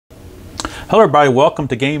Hello everybody, welcome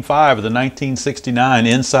to Game 5 of the 1969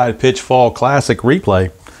 Inside Pitch Fall Classic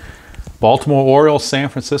replay. Baltimore Orioles, San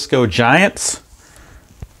Francisco Giants.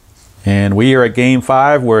 And we are at Game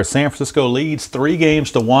 5 where San Francisco leads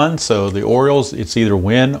 3-1. So the Orioles, it's either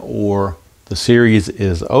win or the series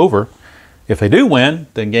is over. If they do win,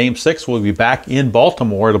 then Game 6 will be back in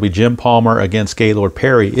Baltimore. It'll be Jim Palmer against Gaylord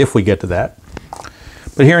Perry if we get to that.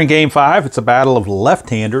 But here in Game 5, it's a battle of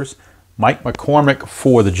left-handers. Mike McCormick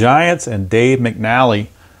for the Giants and Dave McNally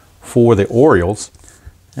for the Orioles.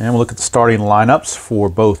 And we'll look at the starting lineups for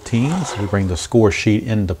both teams. We bring the score sheet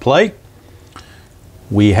into play.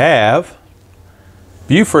 We have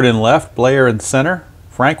Buford in left, Blair in center,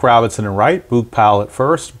 Frank Robinson in right, Boog Powell at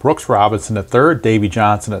first, Brooks Robinson at third, Davy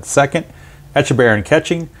Johnson at second, Etchebarren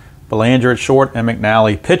catching, Belanger at short, and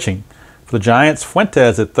McNally pitching. For the Giants,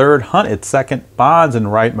 Fuentes at third, Hunt at second, Bonds in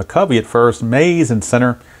right, McCovey at first, Mays in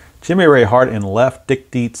center, Jimmy Ray Hart in left,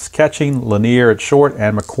 Dick Dietz catching, Lanier at short,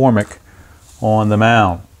 and McCormick on the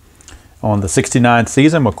mound. On the 69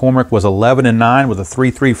 season, McCormick was 11-9 with a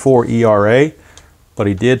 3.34 ERA, but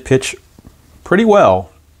he did pitch pretty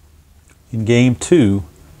well in Game 2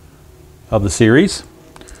 of the series,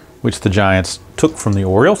 which the Giants took from the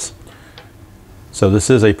Orioles. So this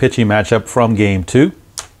is a pitching matchup from Game 2.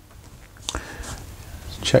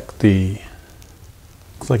 Check the...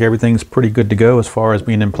 Looks like everything's pretty good to go as far as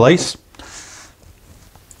being in place.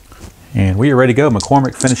 And we are ready to go.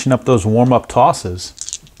 McCormick finishing up those warm-up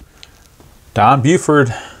tosses. Don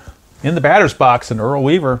Buford in the batter's box, and Earl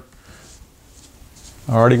Weaver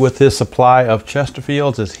already with his supply of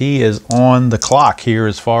Chesterfields as he is on the clock here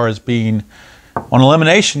as far as being on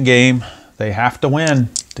elimination game. They have to win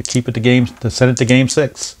to keep it to game, to send it to Game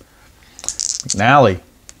 6. McNally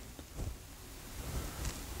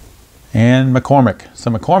and McCormick.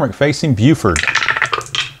 So McCormick facing Buford.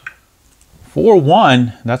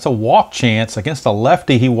 4-1, that's a walk chance. Against a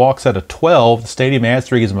lefty, he walks at a 12. The stadium adds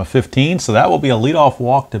 3, gives him a 15, so that will be a leadoff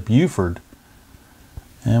walk to Buford.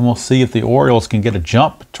 And we'll see if the Orioles can get a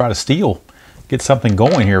jump, try to steal, get something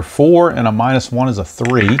going here. 4 and a -1 is a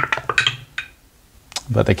 3.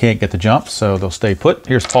 But they can't get the jump, so they'll stay put.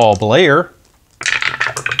 Here's Paul Blair.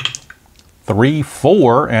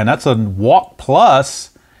 3-4, and that's a walk plus.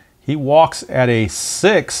 He walks at a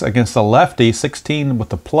 6 against a lefty, 16 with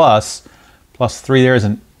the plus 3 there,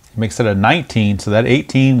 and makes it a 19, so that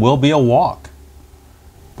 18 will be a walk.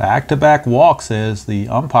 Back-to-back walks as the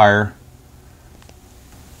umpire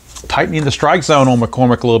tightening the strike zone on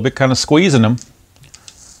McCormick a little bit, kind of squeezing him.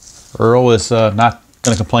 Earl is not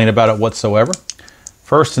going to complain about it whatsoever.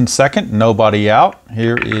 First and second, nobody out.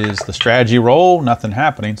 Here is the strategy roll, nothing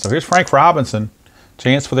happening. So here's Frank Robinson.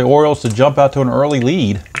 Chance for the Orioles to jump out to an early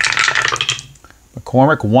lead.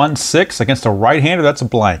 McCormick 1-6 against a right-hander, that's a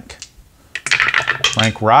blank.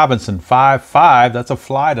 Frank Robinson 5-5, that's a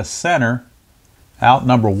fly to center. Out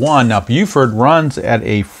number 1. Now Buford runs at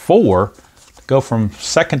a 4. To go from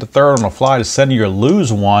second to third on a fly to center, you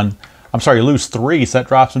lose 1. I'm sorry, you lose 3, so that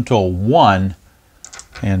drops him to a 1.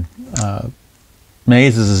 And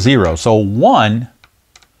Mays is a 0. So 1,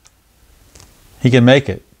 he can make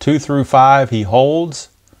it. 2 through 5, he holds.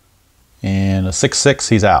 And a 6-6,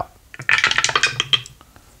 he's out.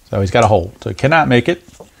 So he's got to hold. So he cannot make it.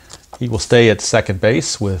 He will stay at second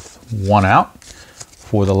base with 1 out.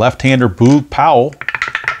 For the left-hander, Boog Powell.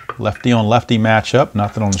 Lefty on lefty matchup.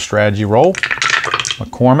 Nothing on the strategy roll.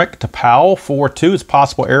 McCormick to Powell. 4-2. It's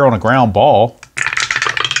possible error on a ground ball.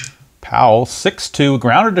 Powell 6-2.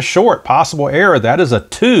 Grounded to short. Possible error. That is a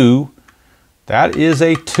 2. That is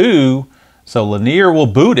a 2. So Lanier will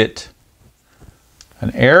boot it.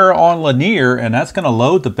 An error on Lanier, and that's going to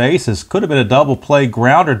load the bases. Could have been a double play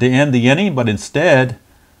grounder to end the inning, but instead,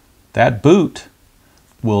 that boot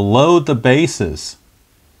will load the bases.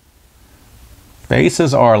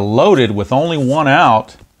 Bases are loaded with only 1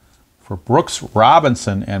 out for Brooks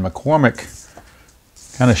Robinson, and McCormick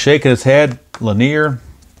kind of shaking his head. Lanier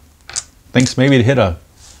thinks maybe it hit a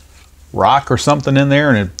rock or something in there,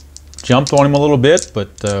 and it jumped on him a little bit, but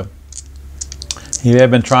he had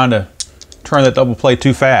been trying to turn that double play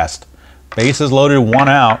too fast. Bases loaded, 1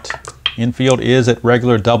 out. Infield is at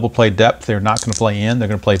regular double play depth. They're not going to play in. They're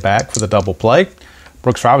going to play back for the double play.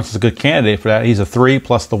 Brooks Robinson's a good candidate for that. He's a 3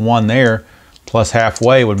 plus the 1 there, plus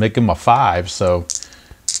halfway would make him a 5. So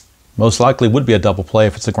most likely would be a double play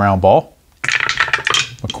if it's a ground ball.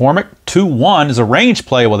 McCormick 2-1 is a range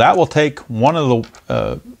play. Well, that will take one of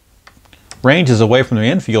the ranges away from the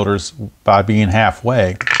infielders by being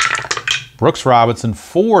halfway. Brooks Robinson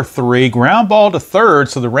 4-3, ground ball to third,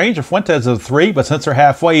 so the range of Fuentes is a 3, but since they're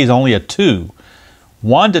halfway, he's only a 2.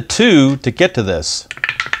 1-2 to get to this.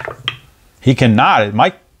 He cannot. It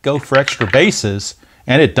might go for extra bases,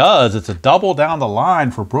 and it does. It's a double down the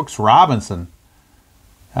line for Brooks Robinson.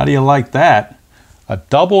 How do you like that? A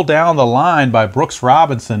double down the line by Brooks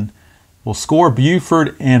Robinson will score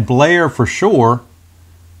Buford and Blair for sure.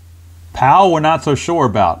 Powell we're not so sure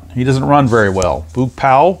about. He doesn't run very well. Boog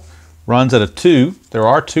Powell runs at a 2. There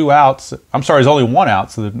are 2 outs. I'm sorry, there's only 1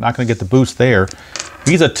 out, so they're not going to get the boost there.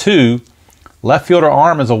 He's a 2. Left fielder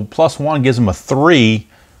arm is a +1, gives him a 3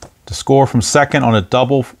 to score from second on a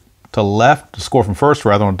double to left, to score from first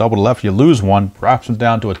rather on a double to left. You lose 1, drops him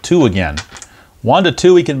down to a 2 again. 1 to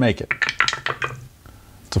 2, he can make it.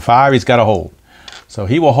 It's a 5, he's got to hold. So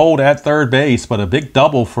he will hold at third base, but a big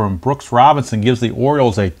double from Brooks Robinson gives the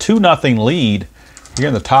Orioles a 2-0 lead here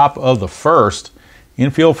in the top of the first.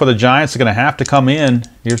 Infield for the Giants are going to have to come in.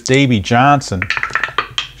 Here's Davey Johnson.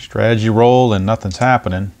 Strategy roll and nothing's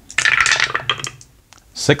happening.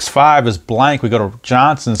 6-5 is blank. We go to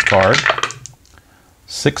Johnson's card.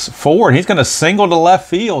 6-4, and he's going to single to left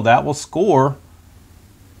field. That will score.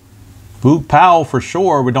 Boog Powell for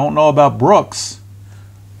sure. We don't know about Brooks.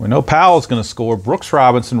 We know Powell's going to score. Brooks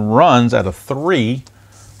Robinson runs at a 3.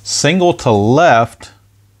 Single to left.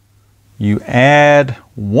 You add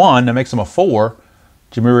 1, that makes him a 4.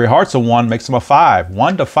 Jimmy Ray Hart's a 1, makes him a 5.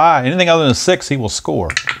 1 to 5. Anything other than a 6, he will score.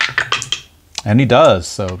 And he does.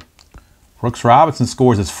 So Brooks Robinson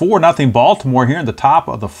scores. It's 4-0 Baltimore here in the top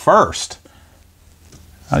of the first.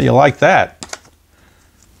 How do you like that?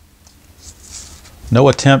 No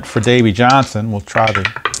attempt for Davey Johnson. We'll try the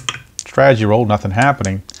strategy roll. Nothing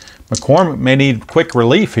happening. McCormick may need quick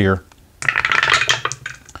relief here.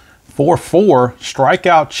 4-4.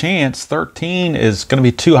 Strikeout chance. 13 is going to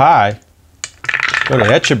be too high. Go to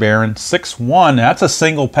Etchebarren. 6-1. That's a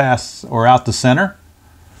single pass or out to center.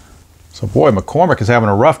 So, boy, McCormick is having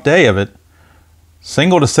a rough day of it.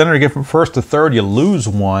 Single to center to get from first to third. You lose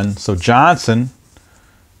 1. So Johnson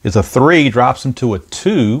is a 3. Drops him to a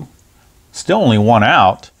 2. Still only 1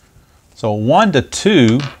 out. So 1 to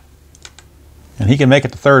 2. And he can make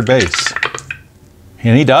it to third base.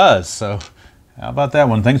 And he does. So how about that?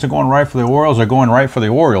 When things are going right for the Orioles, they're going right for the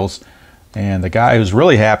Orioles. And the guy who's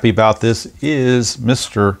really happy about this is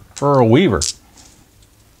Mr. Earl Weaver.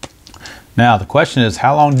 Now, the question is,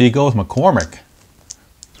 how long do you go with McCormick?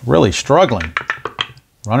 He's really struggling.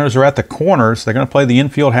 Runners are at the corners. They're going to play the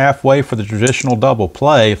infield halfway for the traditional double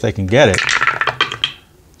play if they can get it.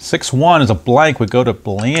 6-1 is a blank. We go to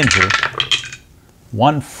Belanger.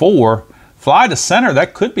 1-4. Fly to center.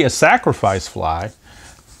 That could be a sacrifice fly.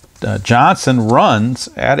 Johnson runs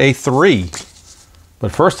at a 3.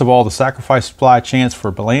 But first of all, the sacrifice fly chance for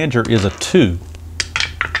Belanger is a 2.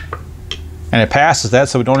 And it passes that,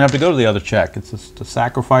 so we don't have to go to the other check. It's just a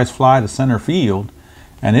sacrifice fly to center field.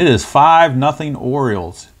 And it is 5-0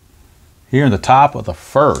 Orioles here in the top of the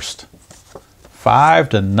first.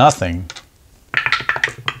 5-0.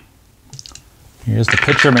 Here's the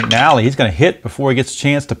pitcher, McNally. He's going to hit before he gets a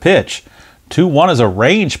chance to pitch. 2-1 is a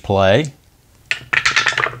range play.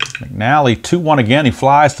 McNally, 2-1 again. He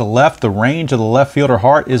flies to left. The range of the left fielder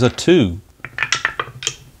Hart is a 2.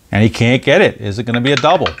 And he can't get it. Is it going to be a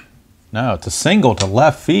double? No, it's a single to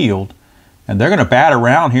left field. And they're going to bat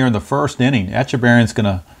around here in the first inning. Etchebarren's going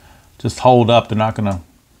to just hold up. They're not going to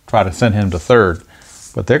try to send him to third.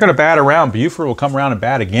 But they're going to bat around. Buford will come around and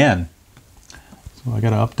bat again. So I got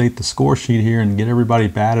to update the score sheet here and get everybody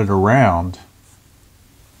batted around.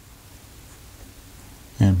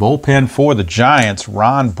 And bullpen for the Giants,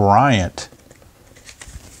 Ron Bryant,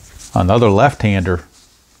 another left-hander,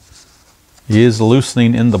 is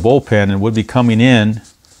loosening in the bullpen and would be coming in.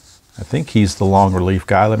 I think he's the long relief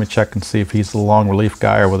guy. Let me check and see if he's the long relief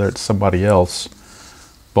guy or whether it's somebody else.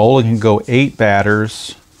 Bowling can go 8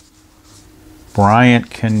 batters. Bryant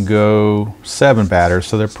can go 7 batters,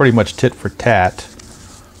 so they're pretty much tit for tat.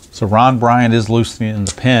 So Ron Bryant is loosening in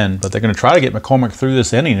the pen, but they're going to try to get McCormick through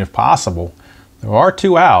this inning if possible. There are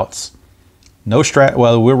 2 outs. No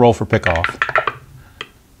well, we'll roll for pickoff.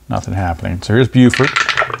 Nothing happening. So here's Buford.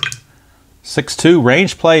 6-2,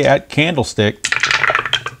 range play at Candlestick.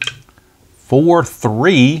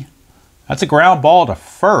 4-3. That's a ground ball to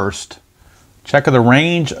first. Check of the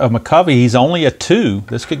range of McCovey. He's only a 2.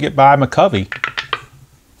 This could get by McCovey.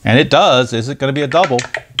 And it does. Is it going to be a double?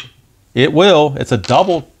 It will. It's a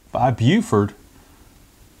double by Buford.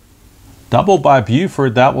 Double by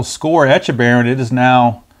Buford. That will score Etchebarren. It is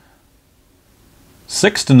now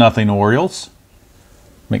 6-0 Orioles.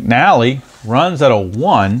 McNally runs at a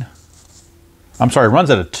 1. I'm sorry, runs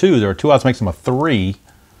at a 2. There are 2 outs, makes him a 3.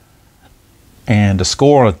 And to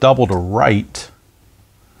score on a double to right,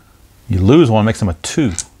 you lose 1, makes him a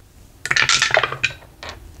 2.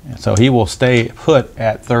 And so he will stay put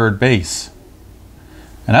at third base.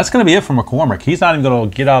 And that's going to be it for McCormick. He's not even going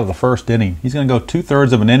to get out of the first inning. He's going to go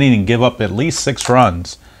 2/3 of an inning and give up at least 6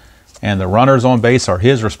 runs. And the runners on base are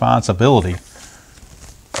his responsibility.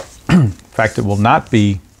 In fact, it will not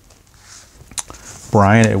be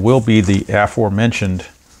Brian. It will be the aforementioned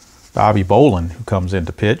Bobby Bolin who comes in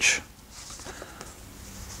to pitch.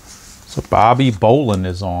 So Bobby Bolin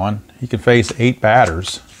is on. He can face 8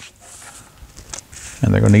 batters.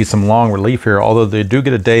 And they're going to need some long relief here, although they do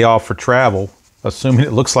get a day off for travel, assuming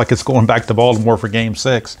it looks like it's going back to Baltimore for Game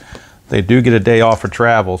 6. They do get a day off for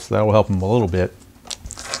travel, so that will help them a little bit.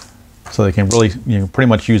 So they can really, pretty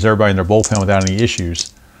much use everybody in their bullpen without any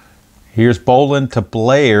issues. Here's Bolin to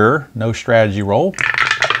Blair. No strategy roll.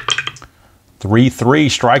 3-3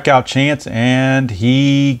 strikeout chance, and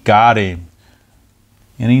he got him.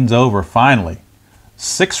 Innings over, finally.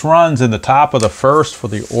 6 runs in the top of the first for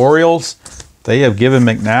the Orioles. They have given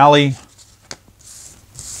McNally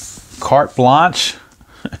carte blanche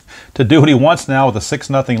to do what he wants now with a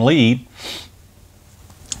 6-0 lead.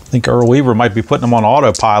 I think Earl Weaver might be putting him on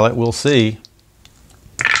autopilot. We'll see.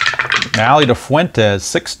 McNally to Fuentes.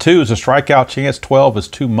 6-2 is a strikeout chance. 12 is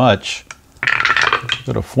too much.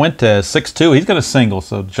 Go to Fuentes. 6-2. He's going to single.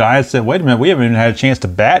 So Giants said, wait a minute, we haven't even had a chance to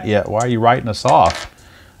bat yet. Why are you writing us off?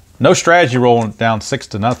 No strategy rolling down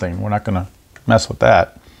 6-0. We're not going to mess with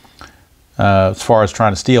that. As far as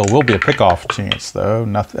trying to steal, will be a pickoff chance, though.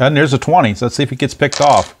 Nothing. And there's a 20. So let's see if he gets picked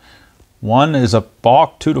off. 1 is a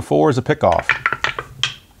balk. 2-4 is a pickoff.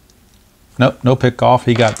 Nope, no pickoff.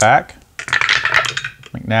 He got back.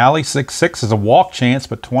 McNally, 6-6 is a walk chance,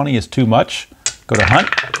 but 20 is too much. Go to Hunt.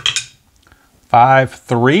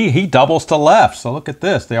 5-3. He doubles to left. So look at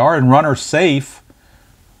this. They are in runner safe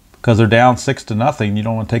because they're down 6-0. You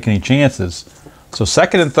don't want to take any chances. So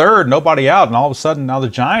second and third, nobody out, and all of a sudden now the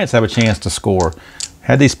Giants have a chance to score.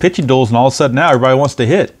 Had these pitching duels, and all of a sudden now everybody wants to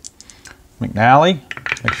hit. McNally,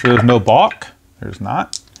 make sure there's no balk. There's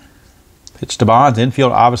not. Pitch to Bonds,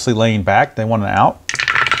 infield obviously laying back. They want an out.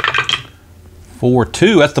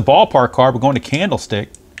 4-2, that's the ballpark card. We're going to Candlestick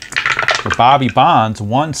for Bobby Bonds.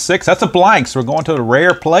 1-6, that's a blank, so we're going to the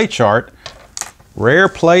rare play chart. Rare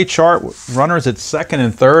play chart, runners at second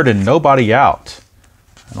and third and nobody out.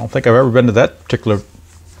 I don't think I've ever been to that particular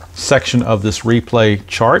section of this replay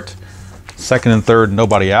chart. Second and third,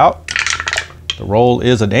 nobody out. The roll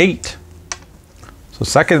is an 8. So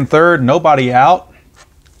second and third, nobody out.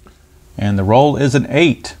 And the roll is an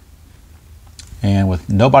 8. And with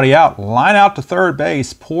nobody out, line out to third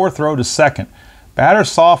base, poor throw to second.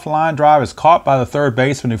 Batter's soft line drive is caught by the third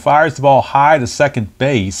baseman who fires the ball high to second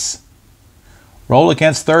base. Roll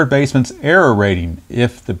against third baseman's error rating.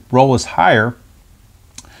 If the roll is higher,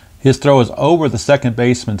 his throw is over the second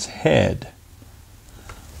baseman's head.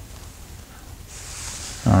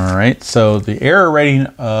 All right, so the error rating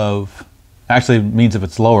of, actually means if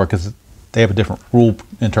it's lower because they have a different rule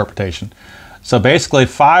interpretation. So basically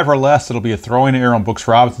 5 or less, it'll be a throwing error on Brooks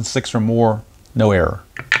Robinson. 6 or more, no error.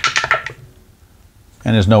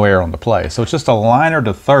 And there's no error on the play. So it's just a liner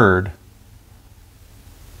to third.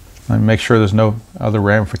 Let me make sure there's no other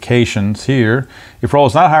ramifications here. If roll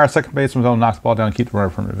is not higher, second baseman will knock the ball down and keep the runner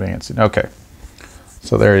from advancing. Okay,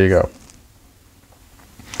 so there you go.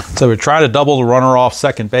 So we're trying to double the runner off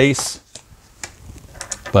second base,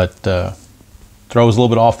 but throws a little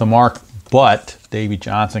bit off the mark, but Davey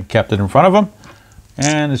Johnson kept it in front of him,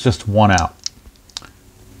 and it's just 1 out.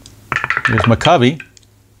 Here's McCovey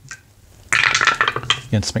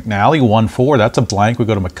against McNally. 1-4, that's a blank. We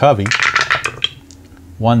go to McCovey.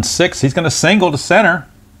 1-6, he's going to single to center.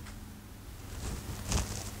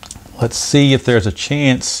 Let's see if there's a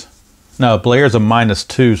chance. No, Blair's a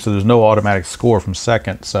 -2, so there's no automatic score from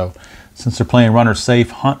second. So since they're playing runner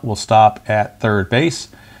safe, Hunt will stop at third base.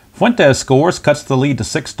 Fuentes scores, cuts the lead to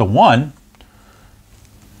 6-1.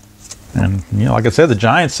 And, like I said, the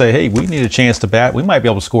Giants say, hey, we need a chance to bat. We might be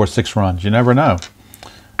able to score 6 runs. You never know.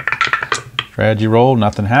 Strategy roll,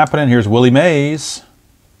 nothing happening. Here's Willie Mays.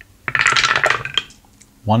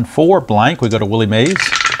 1-4, blank. We go to Willie Mays.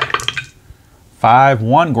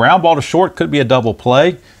 5-1, ground ball to short. Could be a double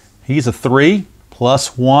play. He's a 3.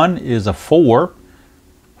 +1 is a 4.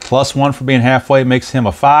 +1 for being halfway makes him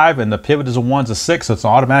a 5. And the pivot is a 1's a 6. So it's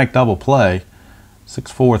an automatic double play.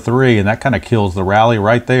 6-4-3. And that kind of kills the rally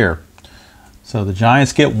right there. So the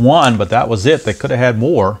Giants get 1, but that was it. They could have had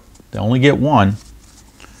more. They only get 1.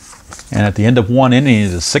 And at the end of 1 inning,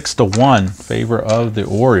 it is 6-1 in favor of the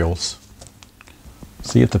Orioles.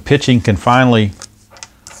 See if the pitching can finally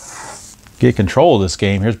get control of this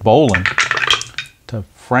game. Here's Bolin to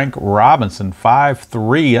Frank Robinson.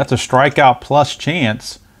 5-3. That's a strikeout plus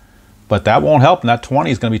chance, but that won't help, and that 20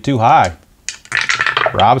 is going to be too high.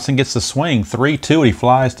 Robinson gets the swing, 3-2, he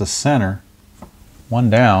flies to center. 1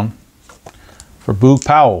 down for Boog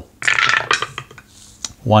Powell.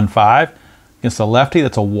 1-5 against the lefty,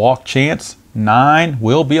 that's a walk chance. 9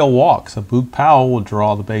 will be a walk, so Boog Powell will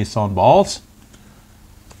draw the base on balls.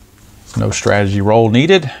 No strategy roll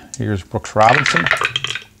needed. Here's Brooks Robinson.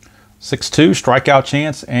 6-2, strikeout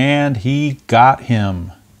chance, and he got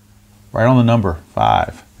him right on the number,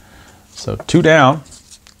 5. So 2 down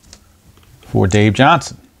for Dave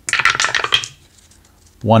Johnson.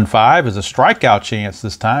 1-5 is a strikeout chance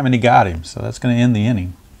this time, and he got him. So that's going to end the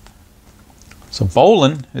inning. So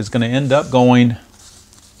Bolin is going to end up going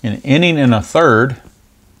an inning and a third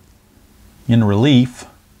in relief.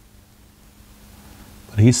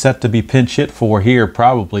 But he's set to be pinch hit for here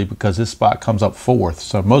probably because his spot comes up 4th.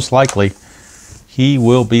 So most likely he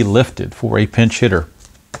will be lifted for a pinch hitter.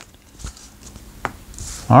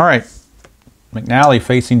 All right. McNally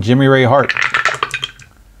facing Jimmy Ray Hart.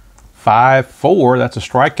 5-4, that's a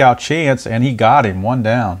strikeout chance, and he got him. 1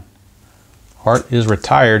 down. Hart is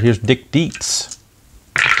retired. Here's Dick Dietz.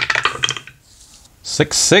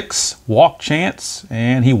 6-6, walk chance,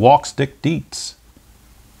 and he walks Dick Dietz.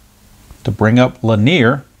 To bring up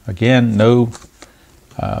Lanier. Again, no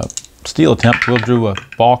steal attempt. Will drew a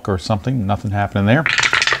balk or something. Nothing happening there.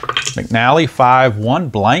 McNally,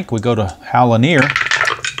 5-1 blank. We go to Hal Lanier.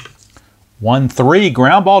 1-3,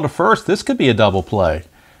 ground ball to first. This could be a double play.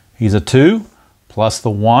 He's a 2, plus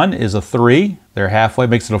the 1 is a 3. They're halfway,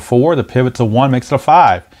 makes it a 4. The pivot's a 1, makes it a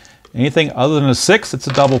 5. Anything other than a 6, it's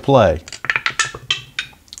a double play.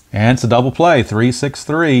 And it's a double play,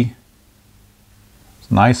 3-6-3.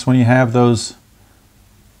 It's nice when you have those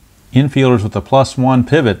infielders with the +1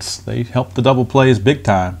 pivots. They help the double plays big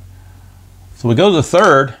time. So we go to the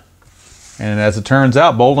third, and as it turns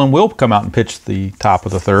out, Bolin will come out and pitch the top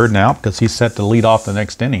of the third now because he's set to lead off the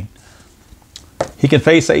next inning. He can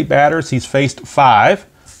face 8 batters. He's faced 5,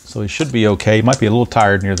 so he should be okay. He might be a little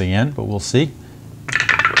tired near the end, but we'll see.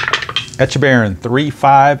 Etchebarren,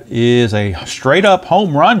 3-5 is a straight-up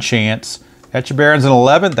home run chance. Etchebarren's an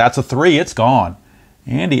 11. That's a 3. It's gone.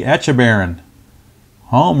 Andy Etchebarren,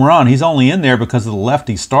 home run. He's only in there because of the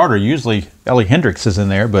lefty starter. Usually Ellie Hendricks is in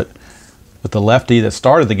there, but with the lefty that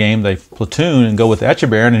started the game, they platoon and go with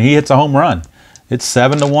Etchebarren, and he hits a home run. It's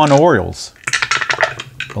 7-1 Orioles.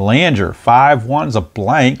 Belanger, 5-1 is a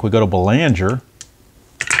blank. We go to Belanger.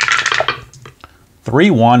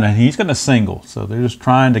 3-1, and he's going to single. So they're just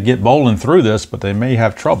trying to get Bolin through this, but they may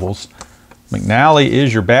have troubles. McNally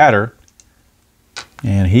is your batter,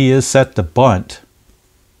 and he is set to bunt.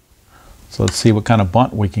 So let's see what kind of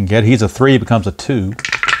bunt we can get. He's a 3, becomes a 2.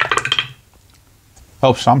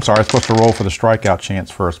 Oh, I'm sorry. I'm supposed to roll for the strikeout chance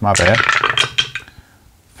first. My bad.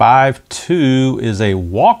 5-2 is a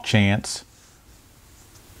walk chance.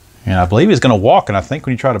 And I believe he's going to walk, and I think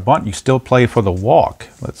when you try to bunt, you still play for the walk.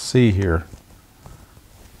 Let's see here.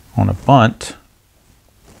 On a bunt,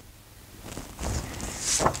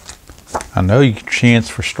 I know you can chance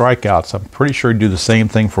for strikeouts. I'm pretty sure you do the same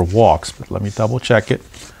thing for walks, but let me double check it.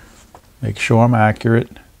 Make sure I'm accurate.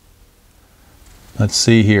 Let's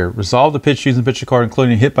see here. Resolve the pitch using the pitcher card,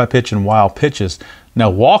 including hit by pitch and wild pitches. Now,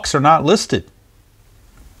 walks are not listed.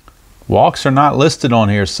 Walks are not listed on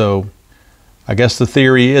here, so I guess the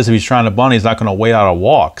theory is if he's trying to bunt, he's not going to wait out a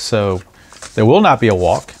walk. So there will not be a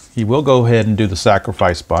walk. He will go ahead and do the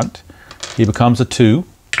sacrifice bunt. He becomes a 2.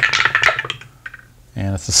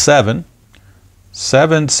 And it's a 7.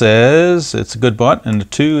 7 says it's a good bunt, and the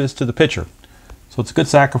 2 is to the pitcher. So it's a good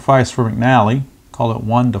sacrifice for McNally. Call it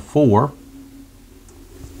 1-4.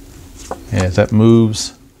 As that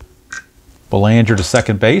moves Belanger to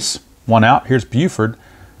second base. 1 out. Here's Buford.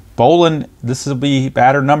 Bolin, this will be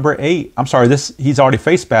batter number 8. I'm sorry, he's already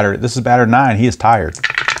faced batter. This is batter 9. He is tired.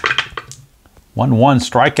 1-1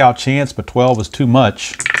 strikeout chance, but 12 is too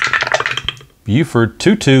much. Buford,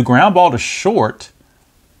 2-2, ground ball to short.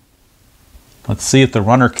 Let's see if the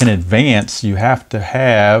runner can advance. You have to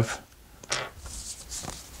have,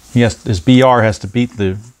 his BR has to beat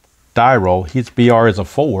the die roll. His BR is a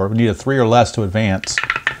 4. We need a 3 or less to advance.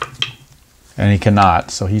 And he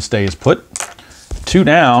cannot, so he stays put. 2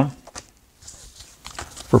 down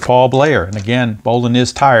for Paul Blair. And again, Bolin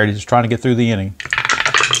is tired. He's just trying to get through the inning.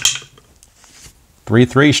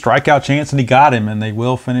 3-3 strikeout chance, and he got him, and he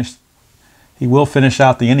will finish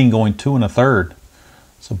out the inning going 2 1/3.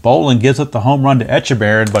 So Bolin gives up the home run to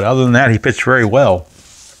Etchebarren, but other than that, he pitched very well.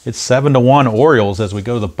 It's 7-1 Orioles as we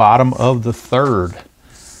go to the bottom of the third.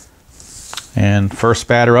 And first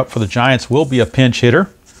batter up for the Giants will be a pinch hitter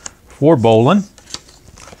for Bolin.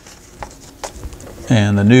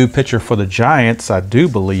 And the new pitcher for the Giants, I do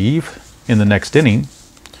believe, in the next inning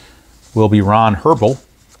will be Ron Herbel.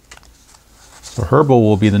 So Herbel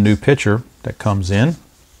will be the new pitcher that comes in.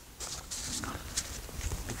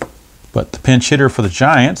 But the pinch hitter for the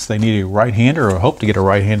Giants, they need a right-hander, or hope to get a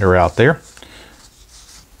right-hander out there.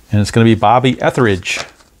 And it's going to be Bobby Etheridge.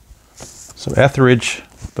 So Etheridge,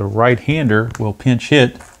 the right-hander, will pinch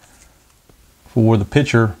hit for the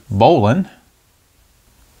pitcher, Bolin.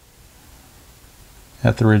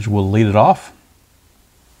 Etheridge will lead it off.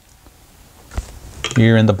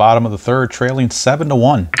 Here in the bottom of the third, trailing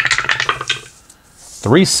 7-1.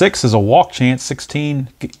 3-6 is a walk chance. 16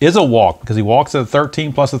 is a walk because he walks at a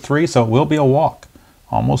 13 plus a 3, so it will be a walk.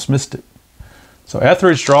 Almost missed it. So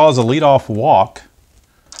Etheridge draws a leadoff walk.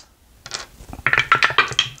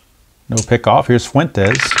 No pickoff. Here's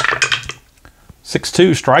Fuentes.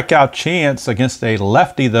 6-2 strikeout chance against a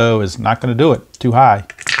lefty, though, is not going to do it. Too high.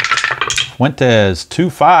 Fuentes,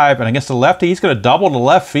 2-5, and against the lefty, he's going to double to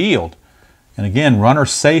left field. And again, runner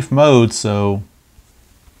safe mode, so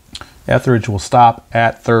Etheridge will stop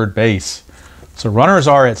at third base. So runners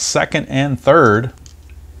are at second and third.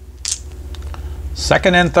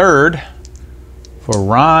 Second and third for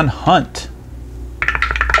Ron Hunt.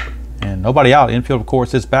 And nobody out. Infield, of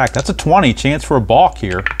course, is back. That's a 20. Chance for a balk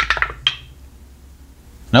here.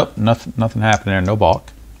 Nope, nothing happened there. No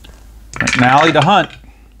balk. McNally to Hunt.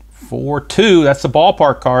 4-2. That's the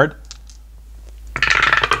ballpark card.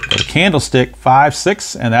 Go to Candlestick.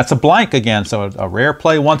 5-6. And that's a blank again. So a rare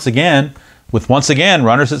play once again. With once again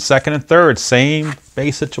runners at second and third. Same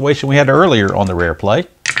base situation we had earlier on the rare play.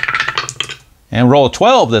 And roll a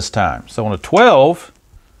 12 this time. So on a 12,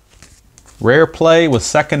 rare play with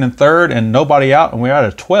second and third and nobody out, and we're at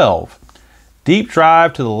a 12. Deep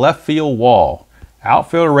drive to the left field wall.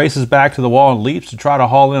 Outfielder races back to the wall and leaps to try to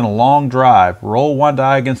haul in a long drive. Roll one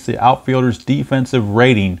die against the outfielder's defensive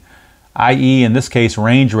rating, i.e. in this case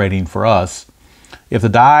range rating for us. If the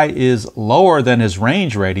die is lower than his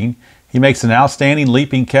range rating, he makes an outstanding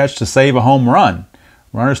leaping catch to save a home run.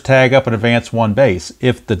 Runners tag up and advance one base.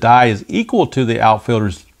 If the die is equal to the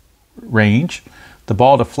outfielder's range, the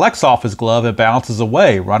ball deflects off his glove and bounces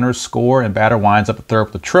away. Runners score and batter winds up at third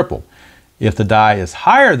with a triple. If the die is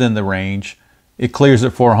higher than the range, it clears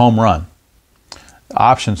it for a home run.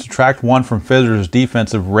 Option, subtract 1 from Fiddler's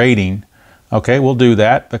defensive rating. Okay, we'll do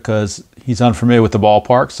that because he's unfamiliar with the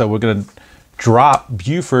ballpark. So we're going to drop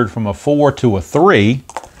Buford from a 4 to a 3.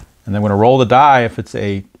 And then we're going to roll the die. If it's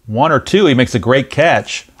a 1 or 2, he makes a great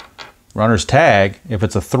catch. Runners tag. If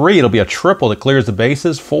it's a 3, it'll be a triple that clears the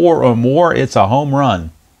bases. 4 or more, it's a home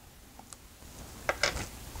run.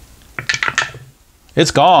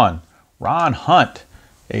 It's gone. Ron Hunt.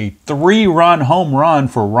 A 3-run home run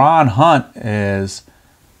for Ron Hunt as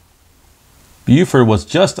Buford was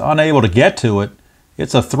just unable to get to it.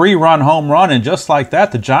 It's a 3-run home run, and just like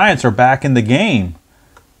that, the Giants are back in the game.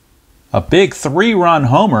 A big 3-run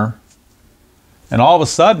homer, and all of a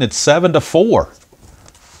sudden it's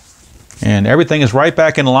 7-4. And everything is right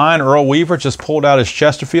back in line. Earl Weaver just pulled out his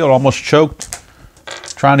Chesterfield, almost choked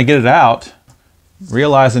trying to get it out,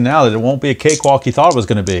 realizing now that it won't be a cakewalk he thought it was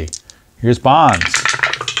going to be. Here's Bonds.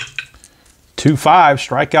 2-5,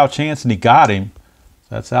 strikeout chance, and he got him.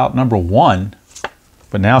 That's out number 1.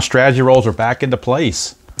 But now strategy rolls are back into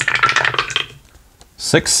place.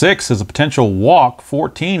 6-6 is a potential walk.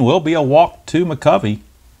 14 will be a walk to McCovey.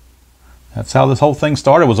 That's how this whole thing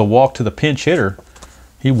started, was a walk to the pinch hitter.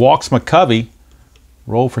 He walks McCovey.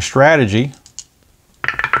 Roll for strategy.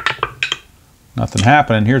 Nothing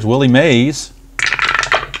happening. Here's Willie Mays.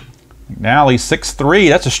 McNally, 6-3.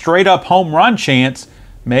 That's a straight-up home run chance.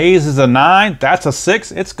 Mays is a 9. That's a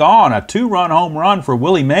 6. It's gone. A 2-run home run for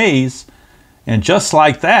Willie Mays. And just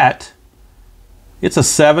like that, it's a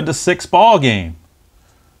 7-6 ball game.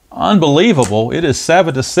 Unbelievable. It is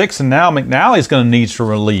 7-6, and now McNally's going to need some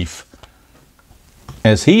relief,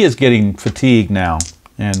 as he is getting fatigued now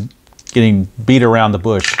and getting beat around the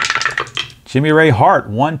bush. Jimmy Ray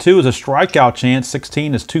Hart, 1-2 is a strikeout chance.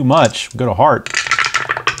 16 is too much. Go to Hart.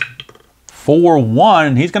 4-1,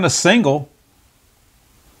 and he's going to single.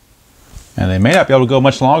 And they may not be able to go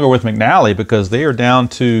much longer with McNally because they are down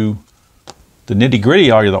to the nitty-gritty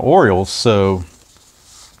are the Orioles. So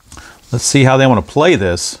let's see how they want to play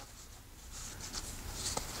this.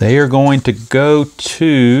 They are going to go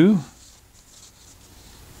to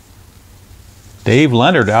Dave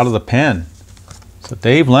Leonard out of the pen. So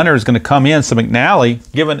Dave Leonard is going to come in. So McNally,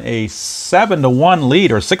 given a 7-1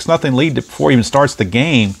 lead or 6-0 lead before he even starts the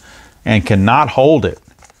game, and cannot hold it.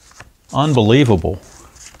 Unbelievable.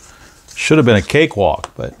 Should have been a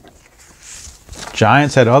cakewalk, but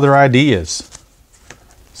Giants had other ideas.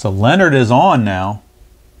 So Leonard is on now,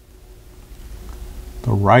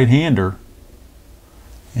 the right-hander.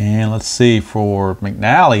 And let's see, for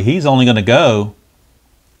McNally, he's only going to go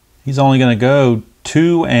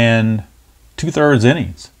 2 2/3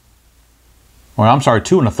 innings. Or I'm sorry,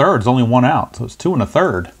 2 1/3. It's only 1 out, so it's 2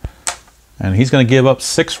 1/3. And he's going to give up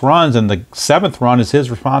 6 runs, and the 7th run is his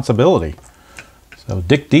responsibility. So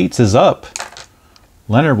Dick Dietz is up.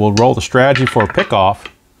 Leonard will roll the strategy for a pickoff.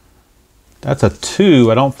 That's a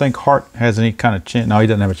 2. I don't think Hart has any kind of chance. No, he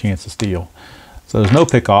doesn't have a chance to steal. So there's no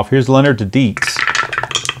pickoff. Here's Leonard to Dietz.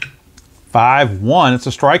 5-1. It's a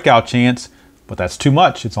strikeout chance, but that's too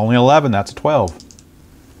much. It's only 11. That's a 12.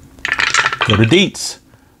 Go to Dietz.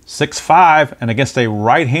 6-5, and against a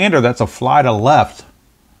right-hander, that's a fly to left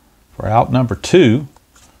for out number 2.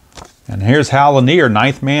 And here's Hal Lanier,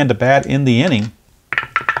 9th man to bat in the inning.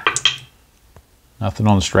 Nothing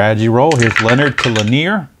on the strategy roll. Here's Leonard to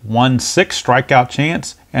Lanier. 1-6 strikeout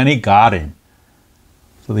chance, and he got him.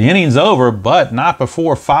 So the inning's over, but not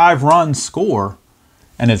before 5 runs score.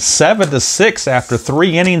 And it's 7-6 after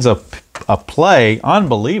 3 innings of play.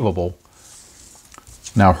 Unbelievable.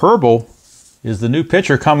 Now Herbal is the new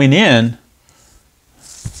pitcher coming in,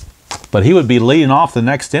 but he would be leading off the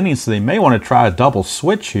next inning, so they may want to try a double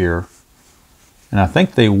switch here. And I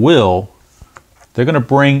think they will. They're going to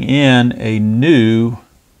bring in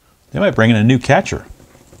they might bring in a new catcher.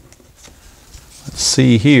 Let's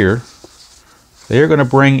see here. They're going to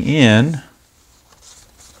bring in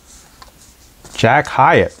Jack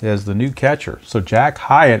Hyatt as the new catcher. So Jack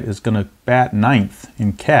Hyatt is going to bat 9th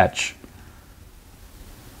in catch.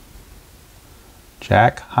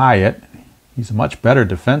 Jack Hyatt, he's a much better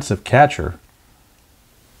defensive catcher.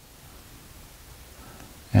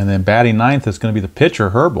 And then batting 9th is going to be the pitcher,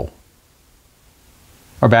 Herbal.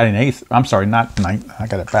 Or batting 8th. I'm sorry, not 9th. I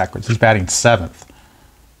got it backwards. He's batting 7th.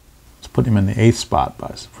 Let's put him in the 8th spot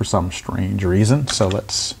for some strange reason. So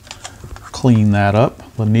let's clean that up.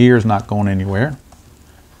 Lanier's not going anywhere.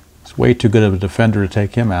 He's way too good of a defender to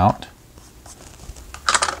take him out.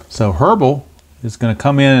 So Herbal is going to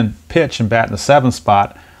come in and pitch and bat in the 7th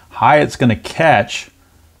spot. Hyatt's going to catch,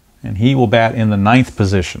 and he will bat in the 9th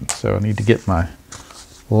position. So I need to get my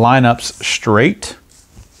lineups straight.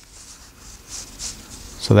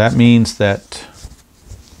 So that means that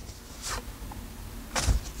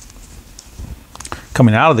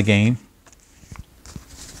coming out of the game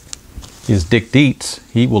is Dick Dietz.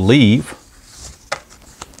 He will leave.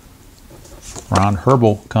 Ron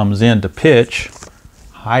Herbal comes in to pitch.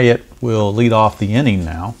 Hyatt will lead off the inning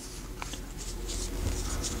now.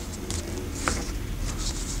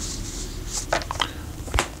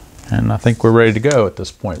 And I think we're ready to go at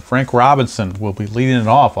this point. Frank Robinson will be leading it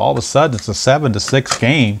off. All of a sudden, it's a 7-6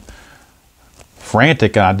 game.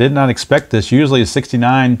 Frantic, and I did not expect this. Usually a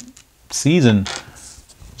 69 season,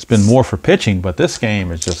 it's been more for pitching, but this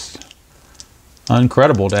game is just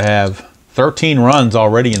incredible to have 13 runs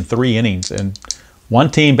already in 3 innings. And one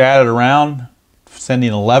team batted around,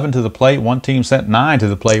 sending 11 to the plate. One team sent 9 to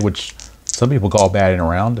the plate, which some people call batting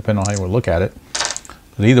around, depending on how you look at it.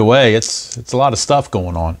 But either way, it's a lot of stuff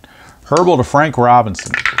going on. Herbal to Frank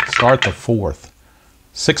Robinson. Start the 4th.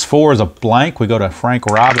 6-4 is a blank. We go to Frank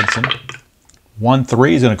Robinson.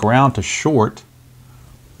 1-3 is going to ground to short.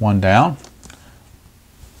 1 down.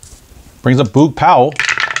 Brings up Boog Powell.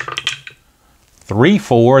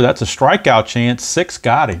 3-4. That's a strikeout chance. 6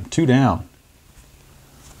 got him. 2 down.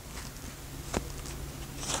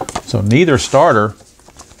 So neither starter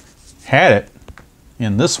had it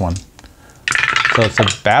in this one. So it's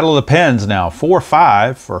a battle of the pens now.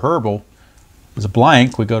 4-5 for Herbal is a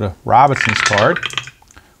blank. We go to Robinson's card.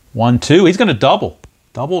 1-2. He's going to double.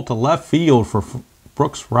 Double to left field for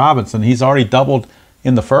Brooks Robinson. He's already doubled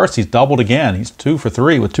in the first. He's doubled again. He's 2 for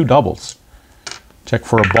 3 with 2 doubles. Check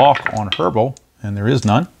for a balk on Herbal, and there is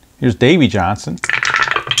none. Here's Davey Johnson.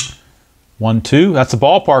 1-2. That's the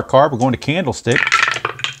ballpark card. We're going to Candlestick.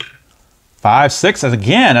 5-6. And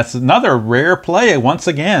again, that's another rare play once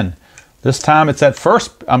again. This time it's at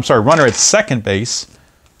runner at second base.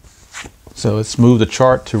 So let's move the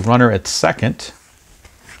chart to runner at second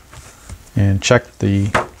and check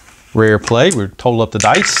the rare play. We total up the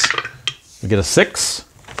dice. We get a 6.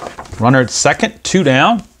 Runner at second, 2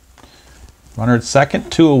 down. Runner at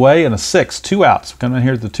second, 2 away, and a 6. 2 outs. Come in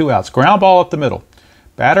here to the 2 outs. Ground ball up the middle.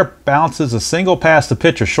 Batter bounces a single past the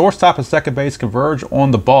pitcher. Shortstop and second base converge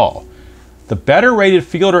on the ball. The better rated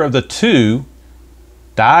fielder of the 2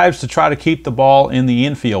 dives to try to keep the ball in the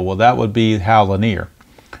infield. Well, that would be Hal Lanier.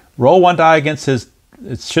 Roll 1 die against his,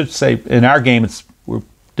 it should say, in our game, we're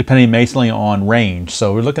depending mainly on range.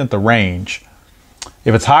 So we're looking at the range.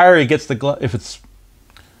 If it's higher, he gets the glove. If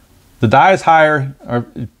the die is higher,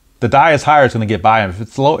 it's going to get by him. If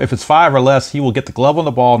it's low, if it's 5 or less, he will get the glove on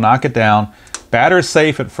the ball, knock it down, Batter is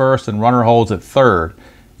safe at first and runner holds at third.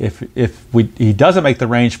 If he doesn't make the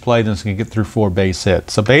range play, then it's going to get through 4 base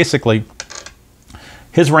hits. So basically,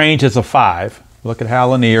 his range is a 5. Look at how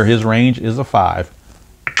Lanier, his range is a 5.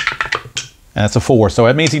 And that's a 4. So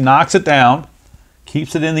that means he knocks it down,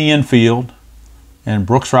 keeps it in the infield, and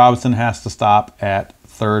Brooks Robinson has to stop at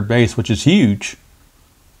third base, which is huge,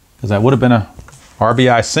 because that would have been a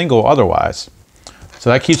RBI single otherwise. So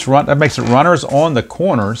that makes it runners on the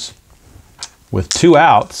corners with 2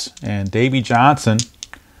 outs, and Davy Johnson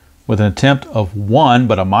with an attempt of 1,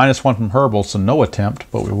 but a -1 from Herbal, so no attempt,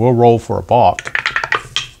 but we will roll for a balk.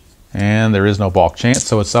 And there is no balk chance,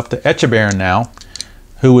 so it's up to Echeverria now,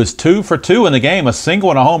 who is 2 for 2 in the game, a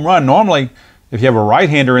single and a home run. Normally, if you have a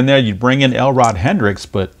right-hander in there, you'd bring in Elrod Hendricks,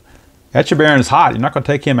 but Echeverria is hot. You're not going to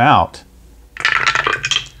take him out.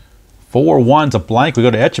 4-1's a blank. We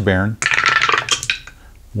go to Echeverria.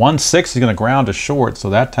 1-6, he's going to ground to short, so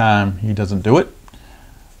that time he doesn't do it.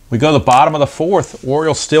 We go to the bottom of the 4th.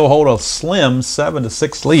 Orioles still hold a slim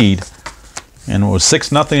 7-6 lead. And it was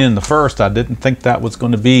 6-0 in the first. I didn't think that was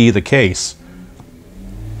going to be the case.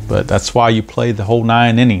 But that's why you play the whole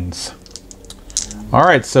 9 innings. All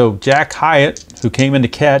right, so Jack Hyatt, who came in to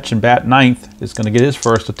catch and bat 9th, is going to get his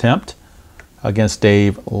first attempt against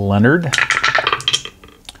Dave Leonard.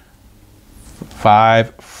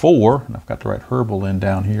 5-4, and I've got to write Herbal in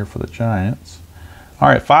down here for the Giants. All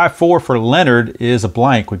right, 5-4 for Leonard is a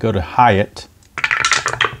blank. We go to Hyatt.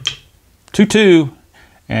 2-2,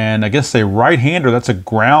 and I guess a right-hander. That's a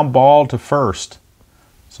ground ball to first.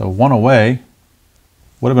 So 1 away.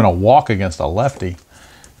 Would have been a walk against a lefty.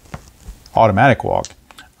 Automatic walk.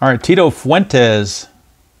 All right, Tito Fuentes,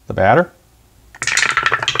 the batter.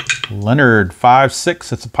 Leonard,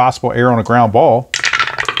 5-6. It's a possible error on a ground ball.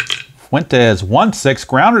 Fuentes, 1-6,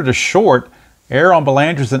 grounded to short. Error on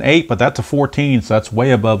Belanger's an 8, but that's a 14, so that's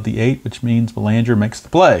way above the 8, which means Belanger makes the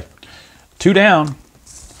play. 2 down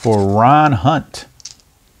for Ron Hunt.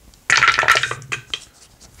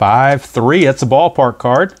 5-3, that's a ballpark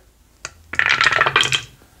card.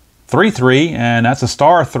 3-3, and that's a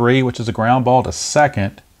star 3, which is a ground ball to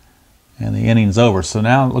second, and the inning's over. So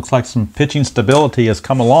now it looks like some pitching stability has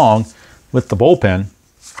come along with the bullpen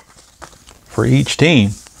for each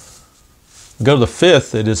team. We go to the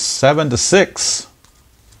 5th, it is 7-6.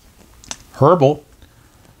 Herbal,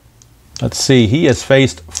 let's see, he has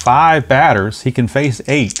faced 5 batters. He can face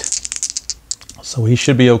 8. So he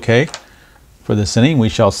should be okay for this inning. We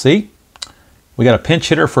shall see. We got a pinch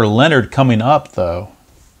hitter for Leonard coming up, though.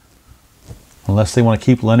 Unless they want to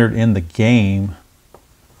keep Leonard in the game.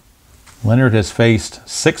 Leonard has faced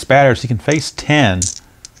 6 batters. He can face 10.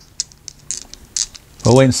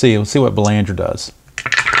 We'll wait and see. We'll see what Belanger does.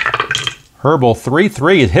 Herbal,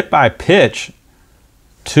 3-3 is hit by pitch.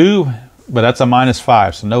 2, but that's a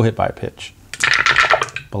 -5, so no hit by pitch.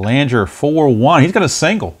 Belanger, 4-1. He's got a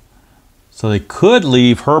single. So they could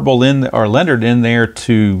leave Herbal in, or Leonard in there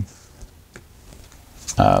to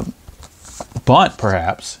bunt,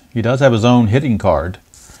 perhaps. He does have his own hitting card.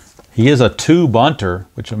 He is a 2 bunter,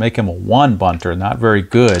 which would make him a 1 bunter. Not very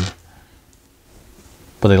good.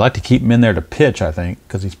 But they like to keep him in there to pitch, I think,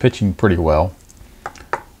 because he's pitching pretty well.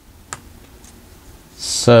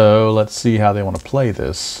 So let's see how they want to play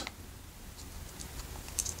this.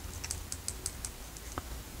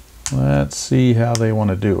 Let's see how they want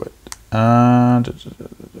to do it.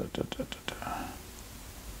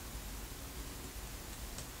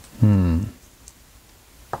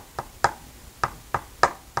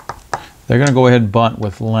 They're going to go ahead and bunt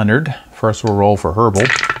with Leonard. First we'll roll for Herbal.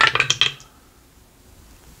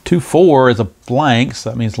 2-4 is a blank, so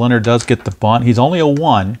that means Leonard does get the bunt. He's only a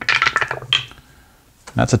 1.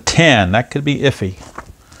 That's a 10. That could be iffy.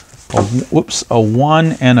 A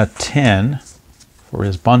 1 and a 10 for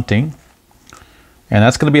his bunting. And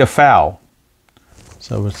that's going to be a foul.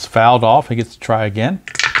 So it's fouled off. He gets to try again.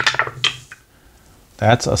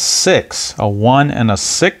 That's a 6. A 1 and a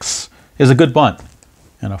 6 is a good bunt.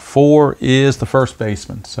 And a 4 is the first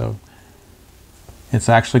baseman. So it's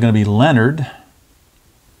actually going to be Leonard.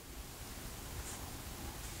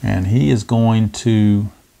 And he is going to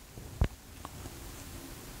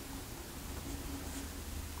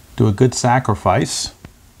do a good sacrifice.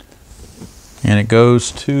 And it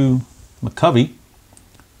goes to McCovey,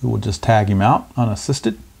 who will just tag him out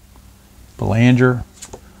unassisted. Belanger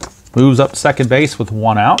moves up to second base with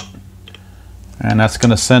 1 out. And that's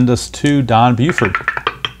going to send us to Don Buford.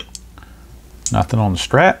 Nothing on the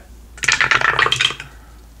strat.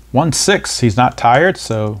 1-6. He's not tired,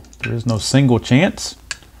 so there is no single chance.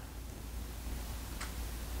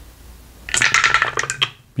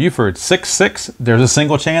 Buford, 6-6. There's a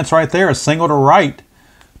single chance right there. A single to right.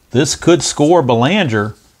 This could score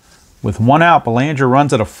Belanger. With 1 out, Belanger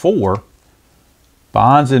runs at a 4.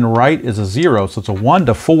 Bonds in right is a 0, so it's a 1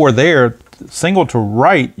 to 4 there. Single to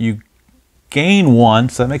right, you gain 1,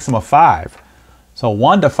 so that makes him a 5. So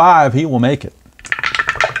 1 to 5, he will make it.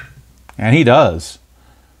 And he does.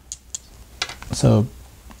 So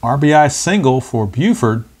RBI single for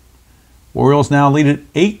Buford. Orioles now lead it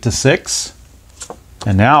 8 to 6.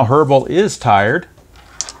 And now Herbal is tired,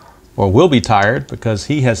 or will be tired, because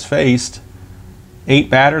he has faced 8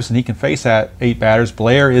 batters, and he can face that 8 batters.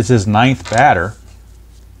 Blair is his 9th batter.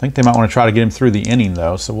 I think they might want to try to get him through the inning,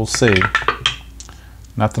 though, so we'll see.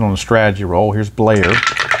 Nothing on the strategy roll. Here's Blair.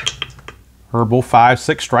 Herbal,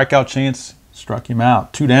 5-6, strikeout chance. Struck him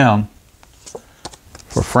out. 2 down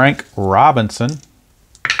for Frank Robinson.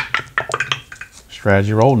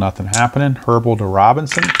 Strategy roll, nothing happening. Herbal to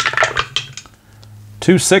Robinson.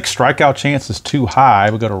 2-6, strikeout chance is too high.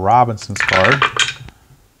 We go to Robinson's card.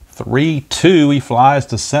 3-2, he flies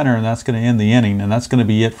to center, and that's going to end the inning, and that's going to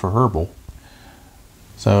be it for Herbal.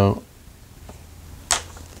 So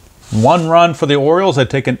 1 run for the Orioles. They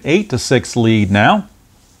take an 8 to 6 lead now.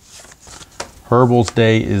 Herbal's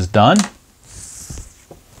day is done.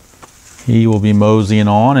 He will be moseying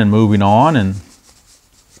on and moving on, and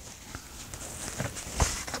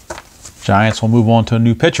Giants will move on to a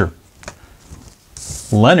new pitcher.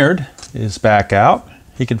 Leonard is back out.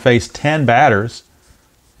 He can face 10 batters,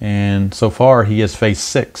 and so far he has faced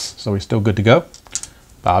 6, so he's still good to go.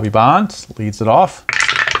 Bobby Bonds leads it off.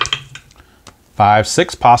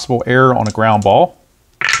 5-6, possible error on a ground ball.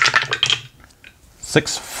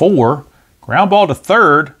 6-4, ground ball to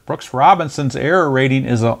third. Brooks Robinson's error rating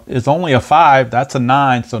is only a 5. That's a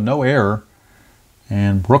 9, so no error.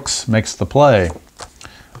 And Brooks makes the play.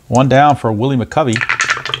 1 down for Willie McCovey.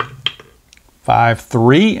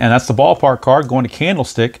 5-3, and that's the ballpark card going to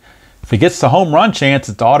Candlestick. If he gets the home run chance,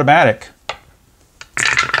 it's automatic.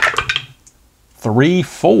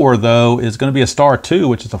 3-4, though, is going to be a star 2,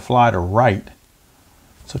 which is a fly to right.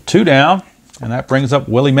 So 2 down, and that brings up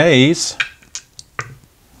Willie Mays.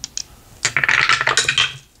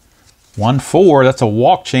 1-4, that's a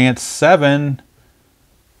walk chance. 7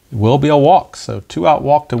 will be a walk. So 2-out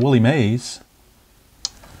walk to Willie Mays.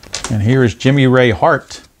 And here is Jimmy Ray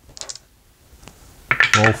Hart.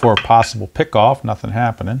 Roll for a possible pickoff, nothing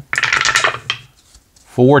happening.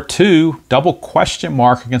 4-2, double question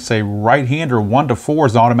mark against a right-hander. 1-4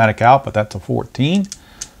 is automatic out, but that's a 14.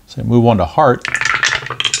 So move on to Hart.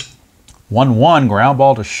 1-1, ground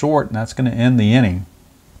ball to short, and that's going to end the inning.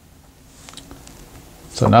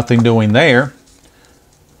 So nothing doing there.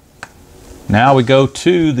 Now we go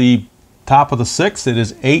to the top of the 6th. It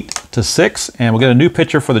is 8 to 6, and we'll get a new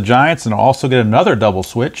pitcher for the Giants, and we'll also get another double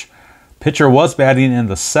switch. Pitcher was batting in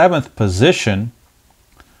the 7th position,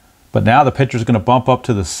 but now the pitcher is going to bump up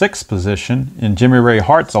to the 6th position in Jimmy Ray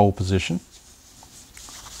Hart's old position.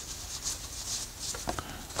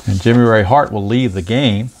 And Jimmy Ray Hart will leave the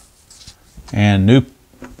game. And new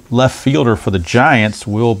left fielder for the Giants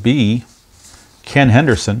will be Ken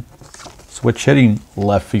Henderson, switch hitting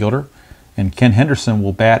left fielder. And Ken Henderson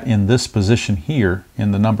will bat in this position here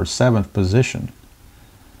in the number 7th position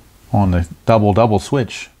on the double-double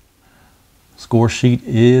switch. Score sheet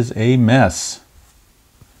is a mess.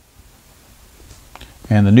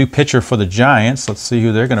 And the new pitcher for the Giants, let's see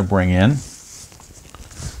who they're going to bring in.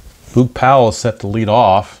 Boog Powell is set to lead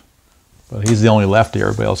off, but he's the only lefty.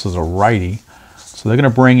 Everybody else is a righty. So they're going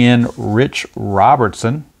to bring in Rich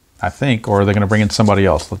Robertson, I think, or are they going to bring in somebody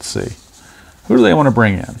else? Let's see. Who do they want to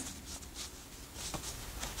bring in?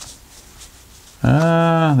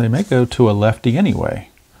 They may go to a lefty anyway.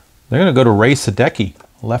 They're going to go to Ray Sadecki,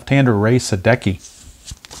 left-hander Ray Sadecki.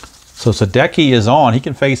 So Sadecki is on. He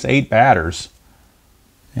can face 8 batters,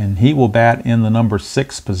 and he will bat in the number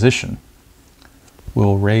 6 position.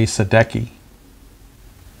 Will Ray Sadecki.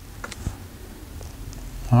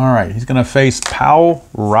 All right, he's going to face Powell,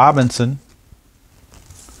 Robinson.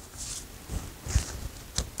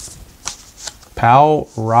 Powell,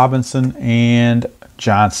 Robinson, and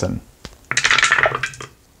Johnson.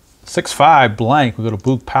 6-5 blank, we go to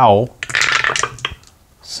Boog Powell.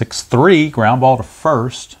 6-3, ground ball to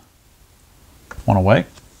first. 1 away.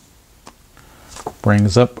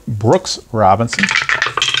 Brings up Brooks Robinson.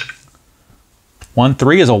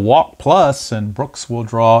 1-3 is a walk plus, and Brooks will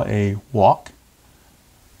draw a walk.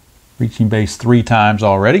 Reaching base 3 times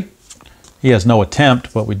already. He has no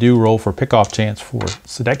attempt, but we do roll for pickoff chance for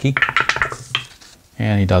Sadecki.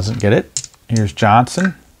 And he doesn't get it. Here's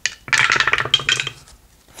Johnson.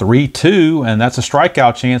 3-2, and that's a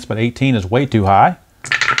strikeout chance, but 18 is way too high.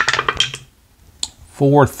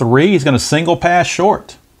 4-3, he's going to single pass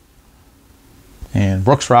short. And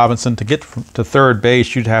Brooks Robinson, to get to third